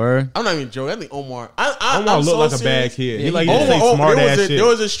 Word? I'm not even joking. I think Omar. Omar looked like a bad kid. He like Omar, smart ass shit. There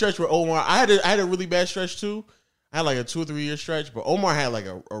was a stretch where Omar. I had a really bad stretch too. I had like a 2 or 3 year stretch, but Omar had like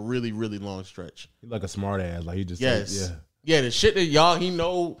a really really long stretch. He like a smart ass. Like he just yeah. The shit that y'all he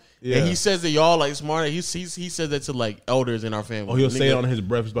know. Yeah. And he says that y'all like smart. He says that to like elders in our family. Oh, he'll say it on his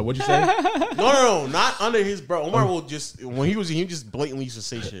breath. But what you say? No, not under his breath. Omar will just when he just blatantly used to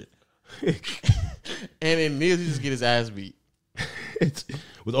say shit. And then niggas just get his ass beat.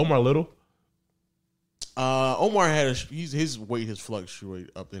 Was Omar little? Omar had his weight has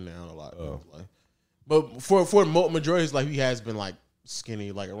fluctuated up and down a lot. But for the majority of his life, he has been like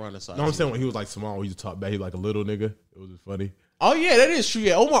skinny, like around the size. No, I'm saying when he was like small, when he used to talk back, he was like a little nigga. It was just funny. Oh yeah, that is true.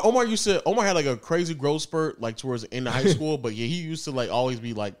 Yeah, Omar had like a crazy growth spurt like towards the end of high school, but yeah, he used to like always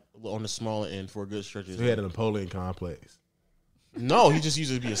be like on the smaller end for a good stretch. So he had a Napoleon complex. No, he just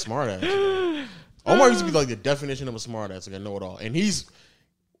used to be a smart ass. Omar used to be like the definition of a smart ass, like a know-it-all. And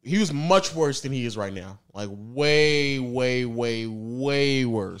he was much worse than he is right now. Like way, way, way, way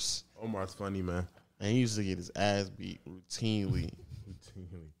worse. Omar's funny, man. And he used to get his ass beat routinely.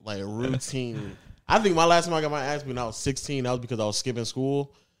 Like routinely. I think my last time I got my ass beat when I was 16, that was because I was skipping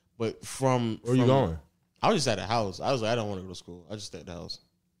school. But Where you going? I was just at the house. I was like, I don't want to go to school. I just stayed at the house.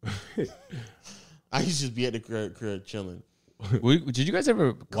 I used to just be at the crib chilling. Did you guys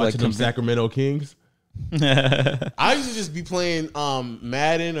ever watching them Sacramento Kings? I used to just be playing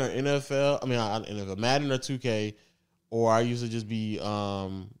Madden or NFL. I mean, NFL, Madden or 2K, or I used to just be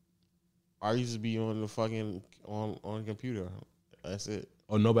on the fucking on the computer. That's it.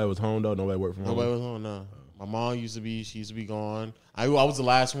 Oh, nobody was home though. Nobody worked from home. Nobody was home. No, my mom used to be. She used to be gone. I was the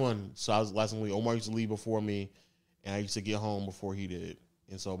last one, so I was the last one to leave. Omar used to leave before me, and I used to get home before he did.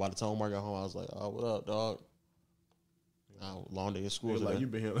 And so by the time Omar got home, I was like, "Oh, what up, dog?" Long day at school. Like you've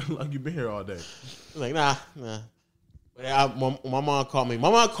been here all day. Like nah. But my mom caught me.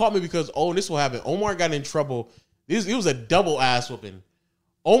 My mom caught me because this will happen. Omar got in trouble. It was a double ass whooping.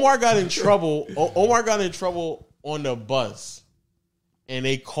 Omar got in trouble. Omar got in trouble on the bus, and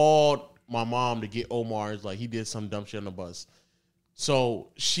they called my mom to get Omar. It's like he did some dumb shit on the bus. So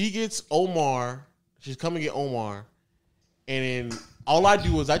she gets Omar. She's coming to get Omar, and then. All I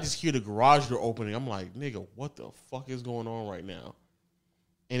do is I just hear the garage door opening. I'm like, nigga, what the fuck is going on right now?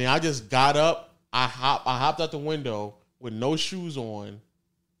 And then I just got up. I hopped out the window with no shoes on,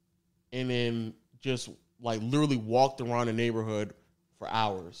 and then just like literally walked around the neighborhood for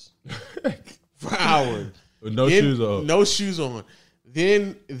hours. With no shoes on. No shoes on.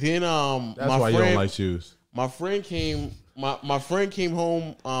 Then that's why you don't like shoes. My friend came. My friend came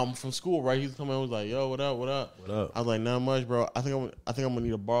home from school, right? He was coming home, was like, "Yo, what up? What up?" I was like, "Not much, bro. I think I'm gonna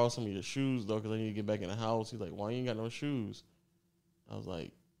need to borrow some of your shoes though, because I need to get back in the house." He's like, "Why you ain't got no shoes?" I was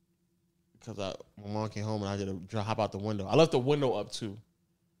like, because my mom came home and I had to hop out the window. I left the window up too.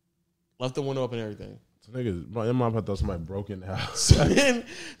 Left the window up and everything. So niggas, your mom thought somebody broke in the house.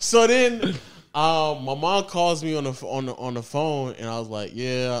 So then, my mom calls me on the phone, and I was like,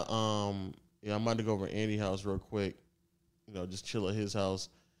 yeah, I'm about to go over to Andy's house real quick, just chill at his house.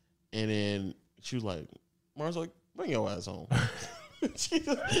 And then she was like, Mars like, bring your ass home. she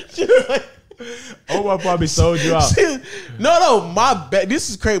was like, Omar probably sold you out. No, my bag. This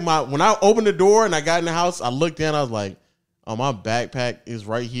is crazy. When I opened the door and I got in the house, I looked down. I was like, "Oh, my backpack is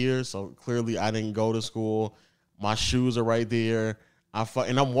right here." So clearly, I didn't go to school. My shoes are right there.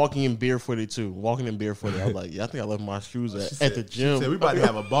 And I'm walking in barefooted too. I was like, "Yeah, I think I left my shoes at the gym." She said, we about to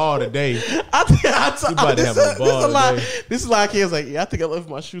have a ball today. We about to have a ball today. This is like I was like, "Yeah, I think I left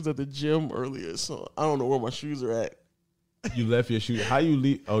my shoes at the gym earlier, so I don't know where my shoes are at." You left your shoe. How you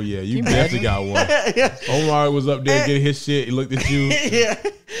leave? Oh yeah, you definitely got one. Yeah. Omar was up there getting his shit. He looked at you. Yeah.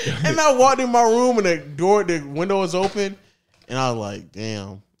 And I walked in my room and the window was open, and I was like,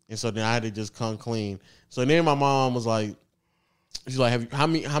 damn. And so then I had to just come clean. So then my mom was like, she's like, how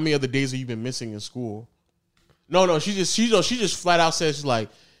many other days have you been missing in school? No, she just flat out says, she's like,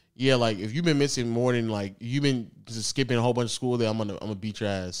 yeah, like if you've been missing more than like you've been just skipping a whole bunch of school, then I'm gonna beat your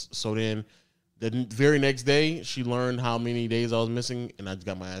ass. So then. The very next day, she learned how many days I was missing, and I just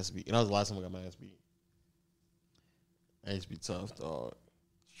got my ass beat. And that was the last time I got my ass beat. I used to be tough, dog.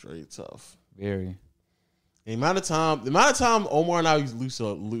 Straight tough. Very. The amount of time Omar and I used to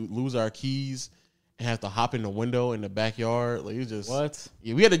lose our keys and have to hop in the window in the backyard. Like, it was just... What?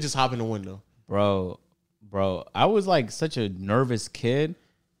 Yeah, we had to just hop in the window. Bro, I was like such a nervous kid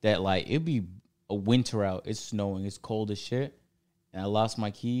that like it'd be a winter out. It's snowing. It's cold as shit. And I lost my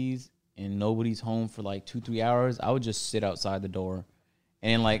keys. And nobody's home for like 2-3 hours, I would just sit outside the door.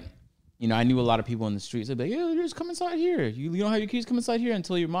 And like, I knew a lot of people in the streets. They'd be like, yeah, just come inside here. You don't have your keys, come inside here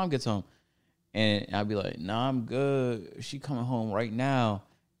until your mom gets home. And I'd be like, nah, I'm good. She coming home right now.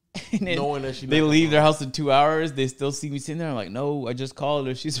 And then knowing that they leave their house in 2 hours, they still see me sitting there. I'm like, no, I just called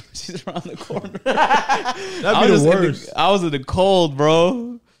her. She's around the corner. That'd be the worst. I was in the cold,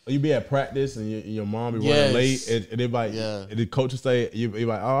 bro. You be at practice and your mom be running late, and they like, and the coach will say, you're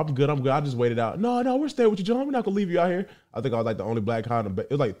like, oh, I'm good. I just waited out. No, we're staying with you, John. We're not gonna leave you out here. I think I was like the only black guy. It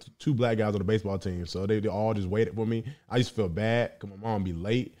was like 2 black guys on the baseball team, so they all just waited for me. I used to feel bad because my mom be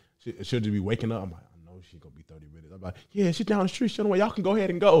late. She'll just be waking up. I'm like, I know she's gonna be 30 minutes. I'm like, yeah, she's down the street. She on the way. Y'all can go ahead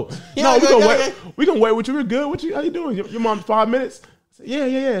and go. No, we gonna wait. We gonna wait with you. We're good. What you? How you doing? Your mom's 5 minutes.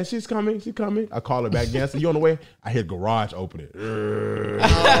 Yeah. She's coming. I call her back again. I said, you on the way? I hear garage open it.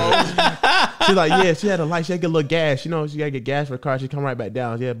 She's like, yeah, she had a light. She had to get a little gas. She got to get gas for the car. She come right back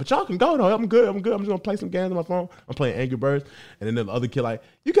down. Yeah, but y'all can go, though. I'm good. I'm just going to play some games on my phone. I'm playing Angry Birds. And then the other kid like,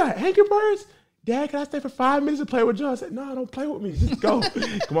 you got Angry Birds? Dad, can I stay for 5 minutes and play with John? I said, no, don't play with me. Just go.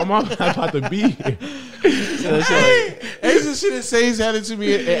 My mom's not about to be here. Asian shit that Sage had it to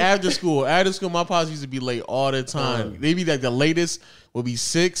me after school. After school, my pops used to be late all the time. They be like the latest will be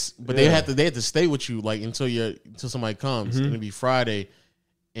 6, but they had to stay with you like until somebody comes. And it'd be Friday.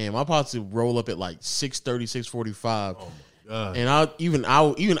 And my pops would roll up at like 6:30, 6:45. Oh my God. And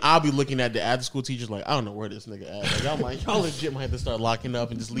I'll be looking at the after school teachers like, I don't know where this nigga at. Like, I'm like, y'all legit might have to start locking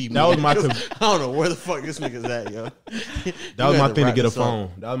up and just leave me. That was my I don't know where the fuck this nigga's at, yo. That was my thing to get a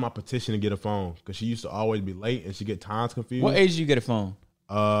phone. That was my petition to get a phone because she used to always be late and she get times confused. What age did you get a phone?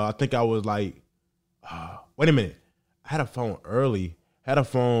 I think I was like, wait a minute. I had a phone early. Had a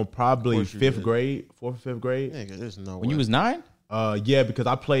phone probably 4th grade. Nigga, there's no way. When you was 9? Yeah, because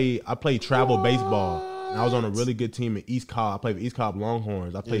I played travel baseball. And I was on a really good team in East Cobb. I played with East Cobb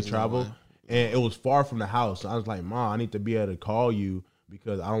Longhorns. I played travel, and it was far from the house. So I was like, Mom, I need to be able to call you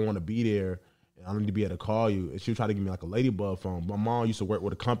because I don't want to be there, and I need to be able to call you. And she would try to give me like a Ladybug phone. My mom used to work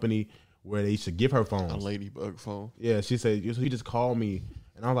with a company where they used to give her phones. A Ladybug phone? Yeah, she said, so he just called me.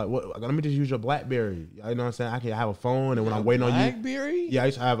 And I was like, "What? Let me just use your BlackBerry." You know what I'm saying? I can have a phone, and when I'm waiting on you, BlackBerry? Yeah,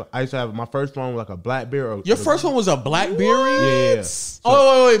 I used to have my first phone was like a BlackBerry. Your first one was a BlackBerry? What? Yeah.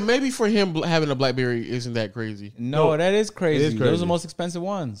 So, wait. Maybe for him having a BlackBerry isn't that crazy. No, that is crazy. It is crazy. Those are the most expensive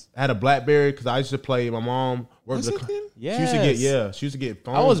ones. I had a BlackBerry because I used to play. My mom worked. Yes. She used to get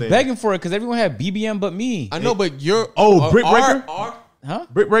phones. I was begging for it because everyone had BBM but me. I know, but you're Brick Breaker? Huh?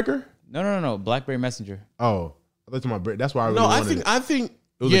 Brick Breaker? No. BlackBerry Messenger. Oh, that's my Brick. That's why I really wanted it. I think.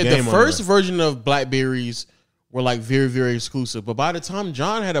 Yeah, the first version of Blackberries were like very, very exclusive. But by the time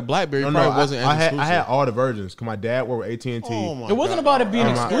John had a BlackBerry, it probably wasn't as exclusive. I had all the versions because my dad worked with AT&T. It wasn't about it being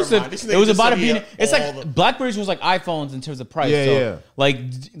exclusive. It was about it being. It's like Blackberries was like iPhones in terms of price. Yeah.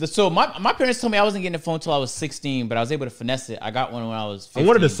 So my parents told me I wasn't getting a phone until I was 16, but I was able to finesse it. I got one when I was 15. I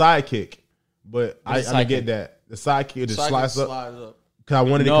wanted the Sidekick, but I didn't get that. The Sidekick just slides up. Cause I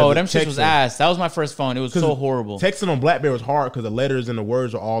wanted No, them shit was ass. That was my first phone. It was so horrible. Texting on BlackBerry was hard because the letters and the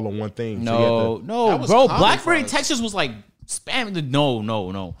words are all on one thing. No, bro. BlackBerry textures was like spam.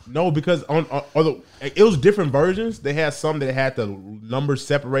 No, because it was different versions. They had some that had the numbers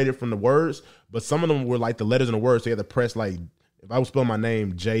separated from the words, but some of them were like the letters and the words. So you had to press like, if I was spelling my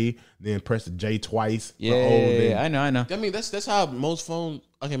name J, then press the J twice. Yeah, I know. I mean, that's how most phones.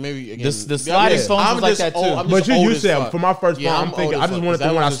 Okay, maybe again. The sliding phones was like that too. But you used to have. For my first phone, I'm thinking I just wanted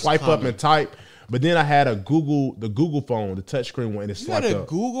the one I swipe up and type. But then I had the Google phone, the touchscreen one, and it swiped up. You had a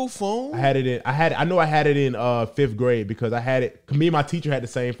Google phone? I had it in. I know I had it in 5th grade because I had it. Me and my teacher had the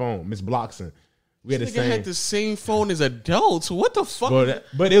same phone, Miss Blockson. We had the same phone as adults. What the fuck?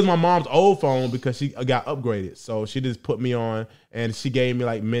 But it was my mom's old phone because she got upgraded. So she just put me on, and she gave me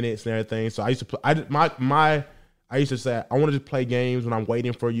like minutes and everything. So I used to play. I used to say, I want to just play games when I'm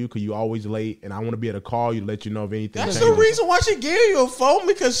waiting for you because you always late, and I want to be able to call you to let you know if anything. That's the reason why she gave you a phone,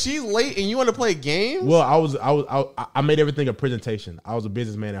 because she's late and you want to play games. Well, I made everything a presentation. I was a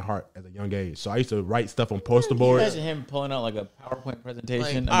businessman at heart at a young age, so I used to write stuff on poster boards. Imagine him pulling out like a PowerPoint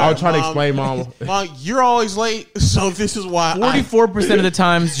presentation. I was trying to explain, Mom. Mom, you're always late, so this is why. 44% of the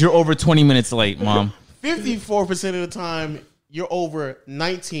times you're over 20 minutes late, Mom. 54% of the time you're over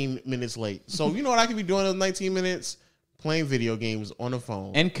 19 minutes late. So you know what I could be doing in 19 minutes? Playing video games on the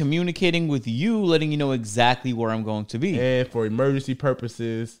phone. And communicating with you, letting you know exactly where I'm going to be. And for emergency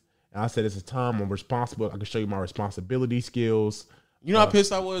purposes, and I said it's a time I'm responsible. I can show you my responsibility skills. You know how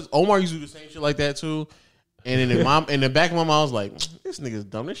pissed I was? Omar used to do the same shit like that too. And in the back of my mind, I was like, this nigga's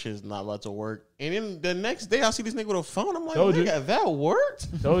dumb. This shit's not about to work. And then the next day, I see this nigga with a phone. I'm like, nigga, that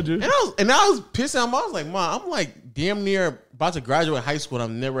worked? Told you. And I was pissed at him. I was like, Mom, I'm like damn near about to graduate high school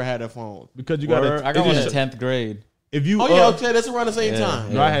and I've never had a phone. Because you got I got one in 10th grade. If you, okay, that's around the same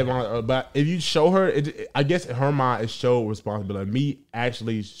time. No, I had one, but if you show her, I guess in her mind, it showed responsibility. Me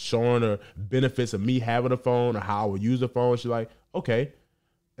actually showing her benefits of me having a phone or how I would use a phone. She's like, okay.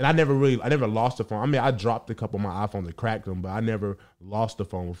 And I never lost a phone. I mean, I dropped a couple of my iPhones and cracked them, but I never lost a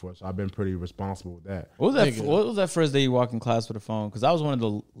phone before. So I've been pretty responsible with that. What was that first day you walked in class with a phone? Because I was one of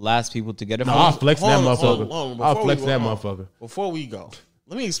the last people to get a phone. I'll flex that motherfucker. Before we go,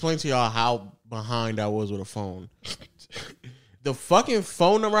 let me explain to y'all how behind I was with a phone. The fucking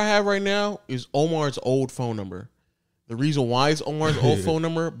phone number I have right now is Omar's old phone number. The reason why it's Omar's old phone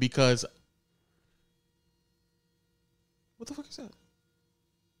number, because what the fuck is that?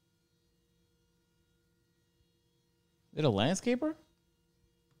 Is it a landscaper?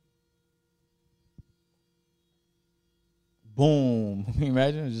 Boom. Can you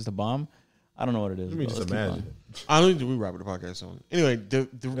imagine? It's just a bomb. I don't know what it is. Let me just imagine. I don't think we wrap the podcast soon. Anyway, go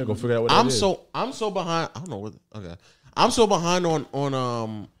figure out what I'm so behind. I don't know what. Okay, I'm so behind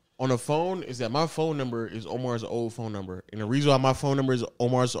on a phone is that my phone number is Omar's old phone number, and the reason why my phone number is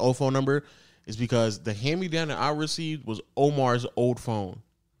Omar's old phone number is because the hand-me-down that I received was Omar's old phone.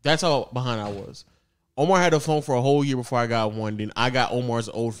 That's how behind I was. Omar had a phone for a whole year before I got one. Then I got Omar's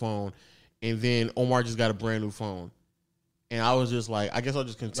old phone, and then Omar just got a brand new phone. And I was just like, I guess I'll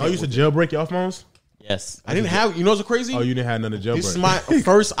just continue. Oh, you used to jailbreak your phones? Yes. I didn't have, you know what's crazy? Oh, you didn't have none of jailbreak. This is my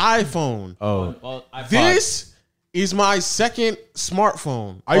first iPhone. Oh. Well, this is my second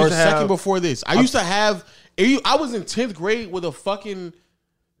smartphone. Second before this. I used to have, I was in 10th grade with a fucking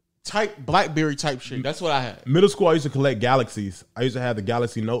BlackBerry type shit. That's what I had. Middle school, I used to collect Galaxies. I used to have the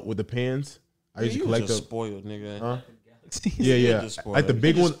Galaxy Note with the pens. I used to collect them. Spoiled, nigga. Huh? Yeah. Like the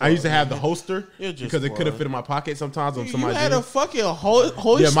big one, I used to have the holster because it couldn't fit in my pocket sometimes. You had a fucking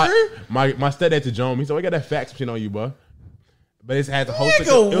holster? Yeah, my stepdad to Joan, he said, "We got that fax machine on you, bro." But it had the holster.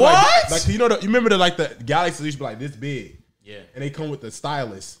 Nigga, what? Like you remember the Galaxy used to be like this big, and they come with the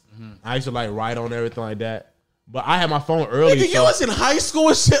stylus. Mm-hmm. I used to like write on everything like that. But I had my phone early. Nigga, you was in high school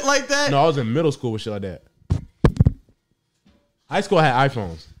and shit like that? No, I was in middle school with shit like that. High school I had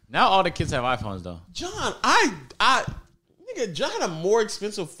iPhones. Now all the kids have iPhones though. John, John had a more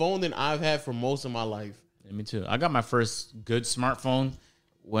expensive phone than I've had for most of my life. Yeah, me too. I got my first good smartphone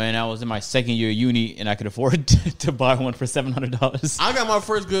when I was in my second year of uni and I could afford to buy one for $700. I got my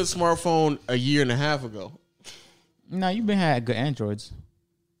first good smartphone a year and a half ago. No, you've been had good Androids,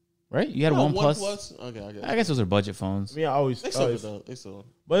 right? You had OnePlus. Okay, I guess those are budget phones. Yeah, I always. They still.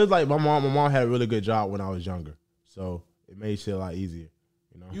 But it's like my mom had a really good job when I was younger, so it made shit a lot easier.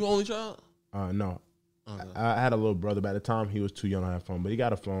 You know. You only child? No. Okay. I had a little brother, but at the time he was too young to have a phone, but he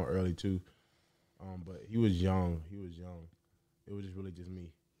got a phone early too. But he was young. It was just really just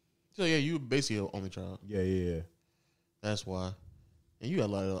me. So yeah, you basically an only child. Yeah. That's why. And you got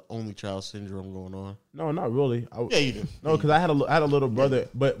a lot of only child syndrome going on. No, not really. Yeah, you do. No, because I had a little brother,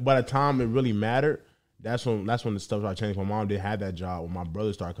 but by the time it really mattered, that's when the stuff started changing. My mom didn't have that job when my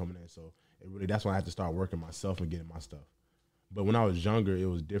brother started coming in, so that's when I had to start working myself and getting my stuff. But when I was younger, it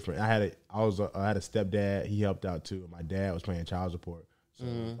was different. I had a stepdad. He helped out too. My dad was paying child support, so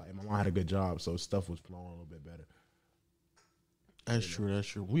like, my mom had a good job, so stuff was flowing a little bit better. That's true. That's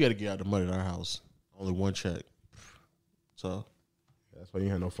true. We got to get out the money in our house. Only one check. So that's why you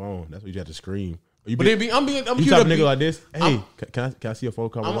had no phone. That's why you had to scream. I'm type of nigga like this. Hey, can I see your phone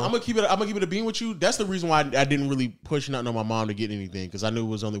call? I'm gonna keep it a beam with you. That's the reason why I didn't really push nothing on my mom to get anything, because I knew it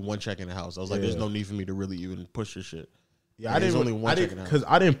was only one check in the house. I was like, there's no need for me to really even push this shit. Yeah, I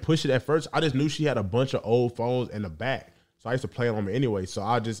didn't push it at first. I just knew she had a bunch of old phones in the back, so I used to play on them anyway. So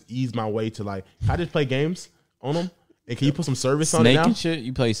I just ease my way to like, I just play games on them. And can you put some service on it now? Snake and shit.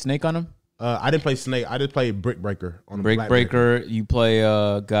 You play Snake on them? I didn't play Snake. I just played Brick Breaker on Brick Breaker. You play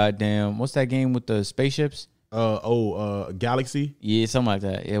goddamn, what's that game with the spaceships? Galaxy. Yeah, something like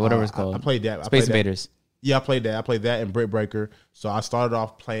that. Yeah, whatever it's called. I played that. Space Invaders. Yeah, I played that. I played that and Brick Breaker. So I started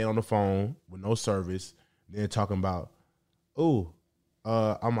off playing on the phone with no service. Then talking about,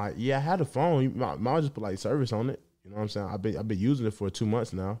 I'm like, yeah, I had a phone. Mom just put like service on it. You know what I'm saying? I've been using it for 2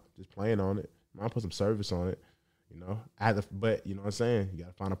 months now, just playing on it. Mom put some service on it. You know, I had to, but you know what I'm saying? You got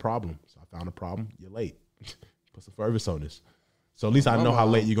to find a problem. So I found a problem. You're late. Put some service on this. So at least I know how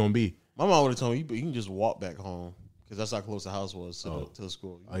late you're going to be. My mom would have told me, you can just walk back home, because that's how close the house was to the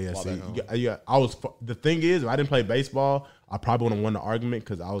school. The thing is, if I didn't play baseball, I probably would have won the argument,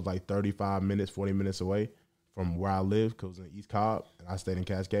 because I was like 35 minutes, 40 minutes away from where I live, because it was in East Cobb, and I stayed in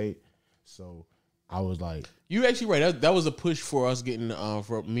Cascade. So I was like. You actually right. That was a push for us getting,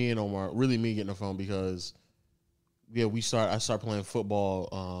 for me and Omar, really me getting a phone, because I started playing football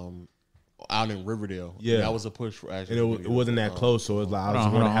out in Riverdale. Yeah, that was a push for actually. And it wasn't that close, so it was like I was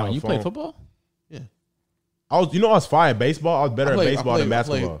going to have a phone. You play football? Yeah, I was fine at baseball. I was better at baseball than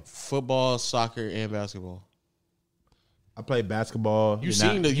basketball. I played football, soccer, and basketball. I played basketball. You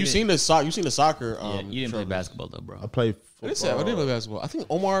seen the soccer? You didn't play basketball though, bro. I played football. I did play basketball. I think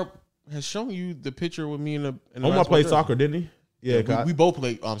Omar has shown you the picture with me in the Omar played soccer, didn't he? Yeah, we both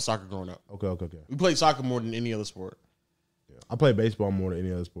played soccer growing up. Okay. We played soccer more than any other sport. Yeah, I played baseball more than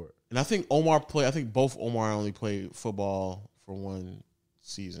any other sport. And I think both Omar only played football for one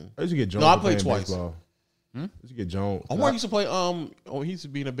season. I used to get Jones. No, I played twice. I used to get Jones. Omar used to play. He used to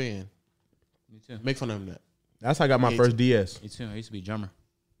be in a band. Me too. Make fun of him that. That's how I got my first DS. Me too. I used to be a drummer.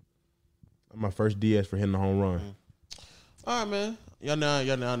 My first DS for hitting the home run. All right, man. Y'all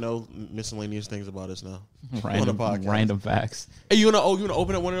now know miscellaneous things about us now. Random facts. Hey, you wanna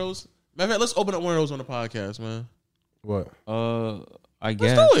open up one of those? Matter of fact, let's open up one of those on the podcast, man. What? I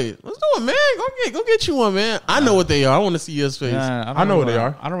guess. Let's do it, man. Go get you one, man. I know what they are. I want to see your face. I know what they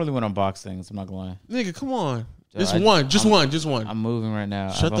are. I don't really want to unbox things. I'm not gonna lie. Nigga, come on. Just one. I'm moving right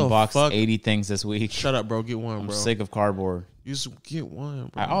now. Shut I've the unboxed fuck. 80 things this week. Shut up, bro. Get one, I'm bro. sick of cardboard. You just get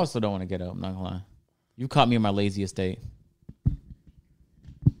one, bro. I also don't want to get up. I'm not gonna lie. You caught me in my lazy estate.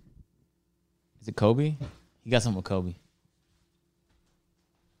 Is it Kobe? You got something with Kobe.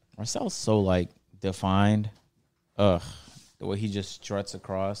 Marcel's so like defined. Ugh. The way he just struts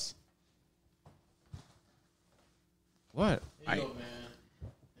across. What? There you go, man.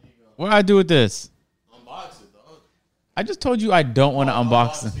 There you go. What do I do with this? Unbox it, dog. I just told you I don't want to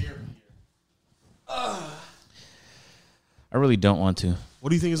unbox it. I really don't want to. What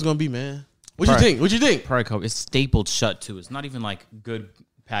do you think it's gonna be, man? What you think? Probably Kobe. It's stapled shut too. It's not even like good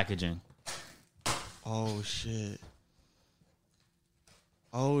packaging. Oh shit.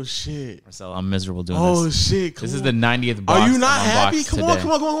 Marcel, I'm miserable doing this. Oh shit. This is the 90th box. Are you not happy? Come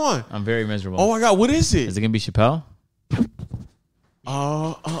on. I'm very miserable. Oh my god, what is it? Is it gonna be Chappelle?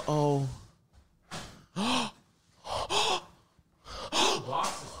 Oh.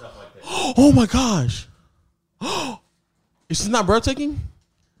 Oh my gosh. Is this not breathtaking?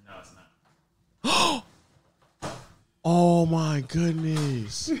 No, it's not. Oh my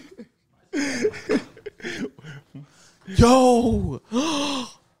goodness. Yo.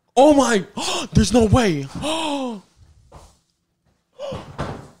 Oh my. There's no way.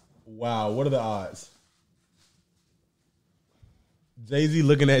 Wow, what are the odds? Jay-Z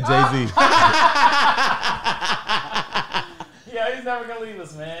looking at Jay-Z. Yeah, he's never gonna leave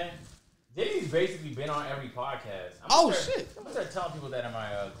us, man. Jay-Z's basically been on every podcast. Shit. I'm gonna start telling people that in my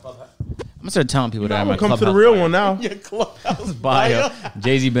clubhouse. I'm gonna start telling people that in my come clubhouse. To the real one now. Yeah, clubhouse bio.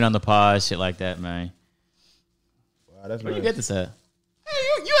 Jay-Z been on the pod, shit like that, man. Wow, that's Where'd nice. you get this at?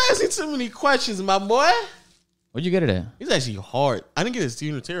 Hey, you asking too many questions, my boy. Where'd you get it at? It's actually hard. I didn't get his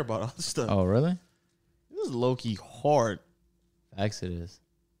Steven Terra about all this stuff. Oh, really? This is low-key hard. Facts it is.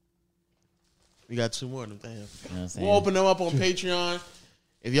 We got two more of them. Damn. You know what I'm saying? We'll open them up on Patreon.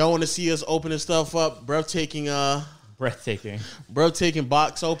 If y'all want to see us opening stuff up, breathtaking box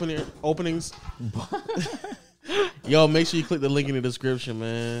openings. Yo, make sure you click the link in the description,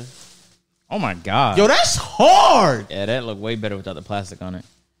 man. Oh my god. Yo, that's hard. Yeah, that look way better without the plastic on it.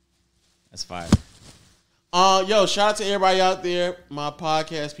 That's fire. Yo, shout out to everybody out there, my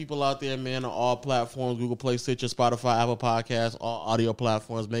podcast people out there, man, on all platforms, Google Play, Stitcher, Spotify, Apple Podcasts, all audio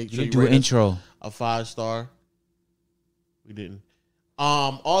platforms. Make sure you do an intro. A 5-star. We didn't.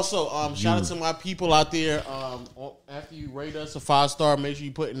 Also, shout out to my people out there. After you rate us a 5-star, make sure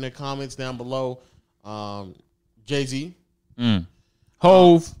you put in the comments down below. Jay-Z.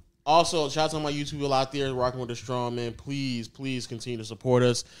 Hove. Also, shout out to my YouTube people out there rocking with the strong man. Please continue to support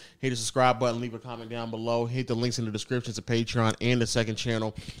us. Hit the subscribe button, leave a comment down below. Hit the links in the description to Patreon and the second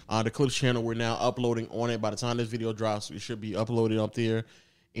channel. The Clips channel, we're now uploading on it. By the time this video drops, it should be uploaded up there.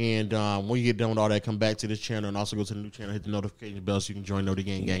 And when you get done with all that, come back to this channel and also go to the new channel, hit the notification bell so you can join the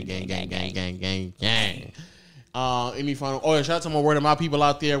gang. Any final? Oh, and shout out to my word of my people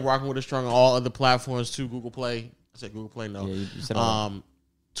out there rocking with the strong on all other platforms too. Google Play. I said Google Play. No. Yeah, you said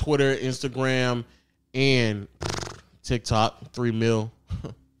Twitter, Instagram, and TikTok. 3 mil,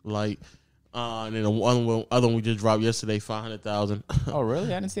 like, and then the other one we just dropped yesterday, 500,000. Oh,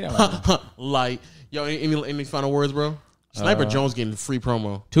 really? I didn't see that one. Like, yo, any final words, bro? Sniper Jones getting free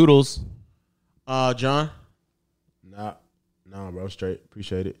promo. Toodles. John. Nah, bro. Straight.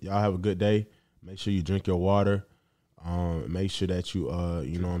 Appreciate it. Y'all have a good day. Make sure you drink your water. Make sure that you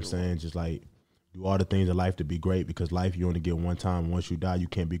you know what I'm saying, just like. Do all the things in life to be great, because life you only get one time. Once you die, you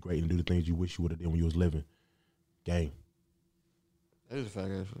can't be great and do the things you wish you would have done when you was living. Gang. That is a fact,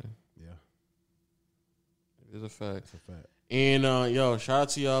 actually. Yeah. It is a fact. It's a fact. And, yo, shout out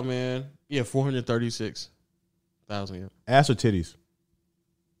to y'all, man. Yeah, 436,000. Yeah. Ass or titties?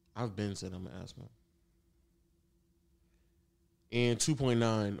 I've been said I'm an ass, man. And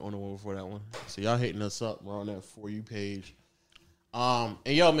 2.9 on the one before that one. So y'all hitting us up. We're on that For You page. And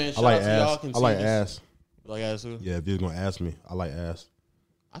yo, man, shout out to y'all. I like ass. You like ass too? Yeah, if you're gonna ask me, I like ass.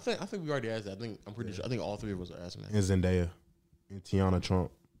 I think we already asked that. I'm pretty sure. I think all three of us are asking that. And Zendaya, and Tiana Trump,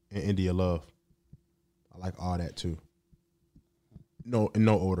 and India Love. I like all that too. No, in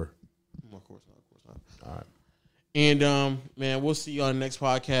no order. Of course not. All right. And man, we'll see you on the next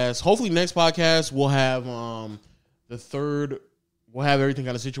podcast. Hopefully, next podcast we'll have the third. We'll have everything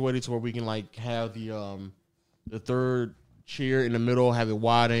kind of situated to where we can like have the third chair in the middle, have it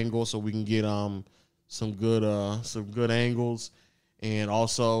wide angle so we can get some good angles. And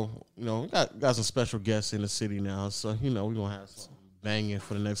also, you know, we got some special guests in the city now, so you know we're gonna have some banging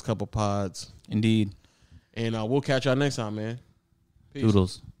for the next couple pods. Indeed. And we'll catch y'all next time, man. Peace.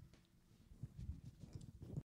 Doodles.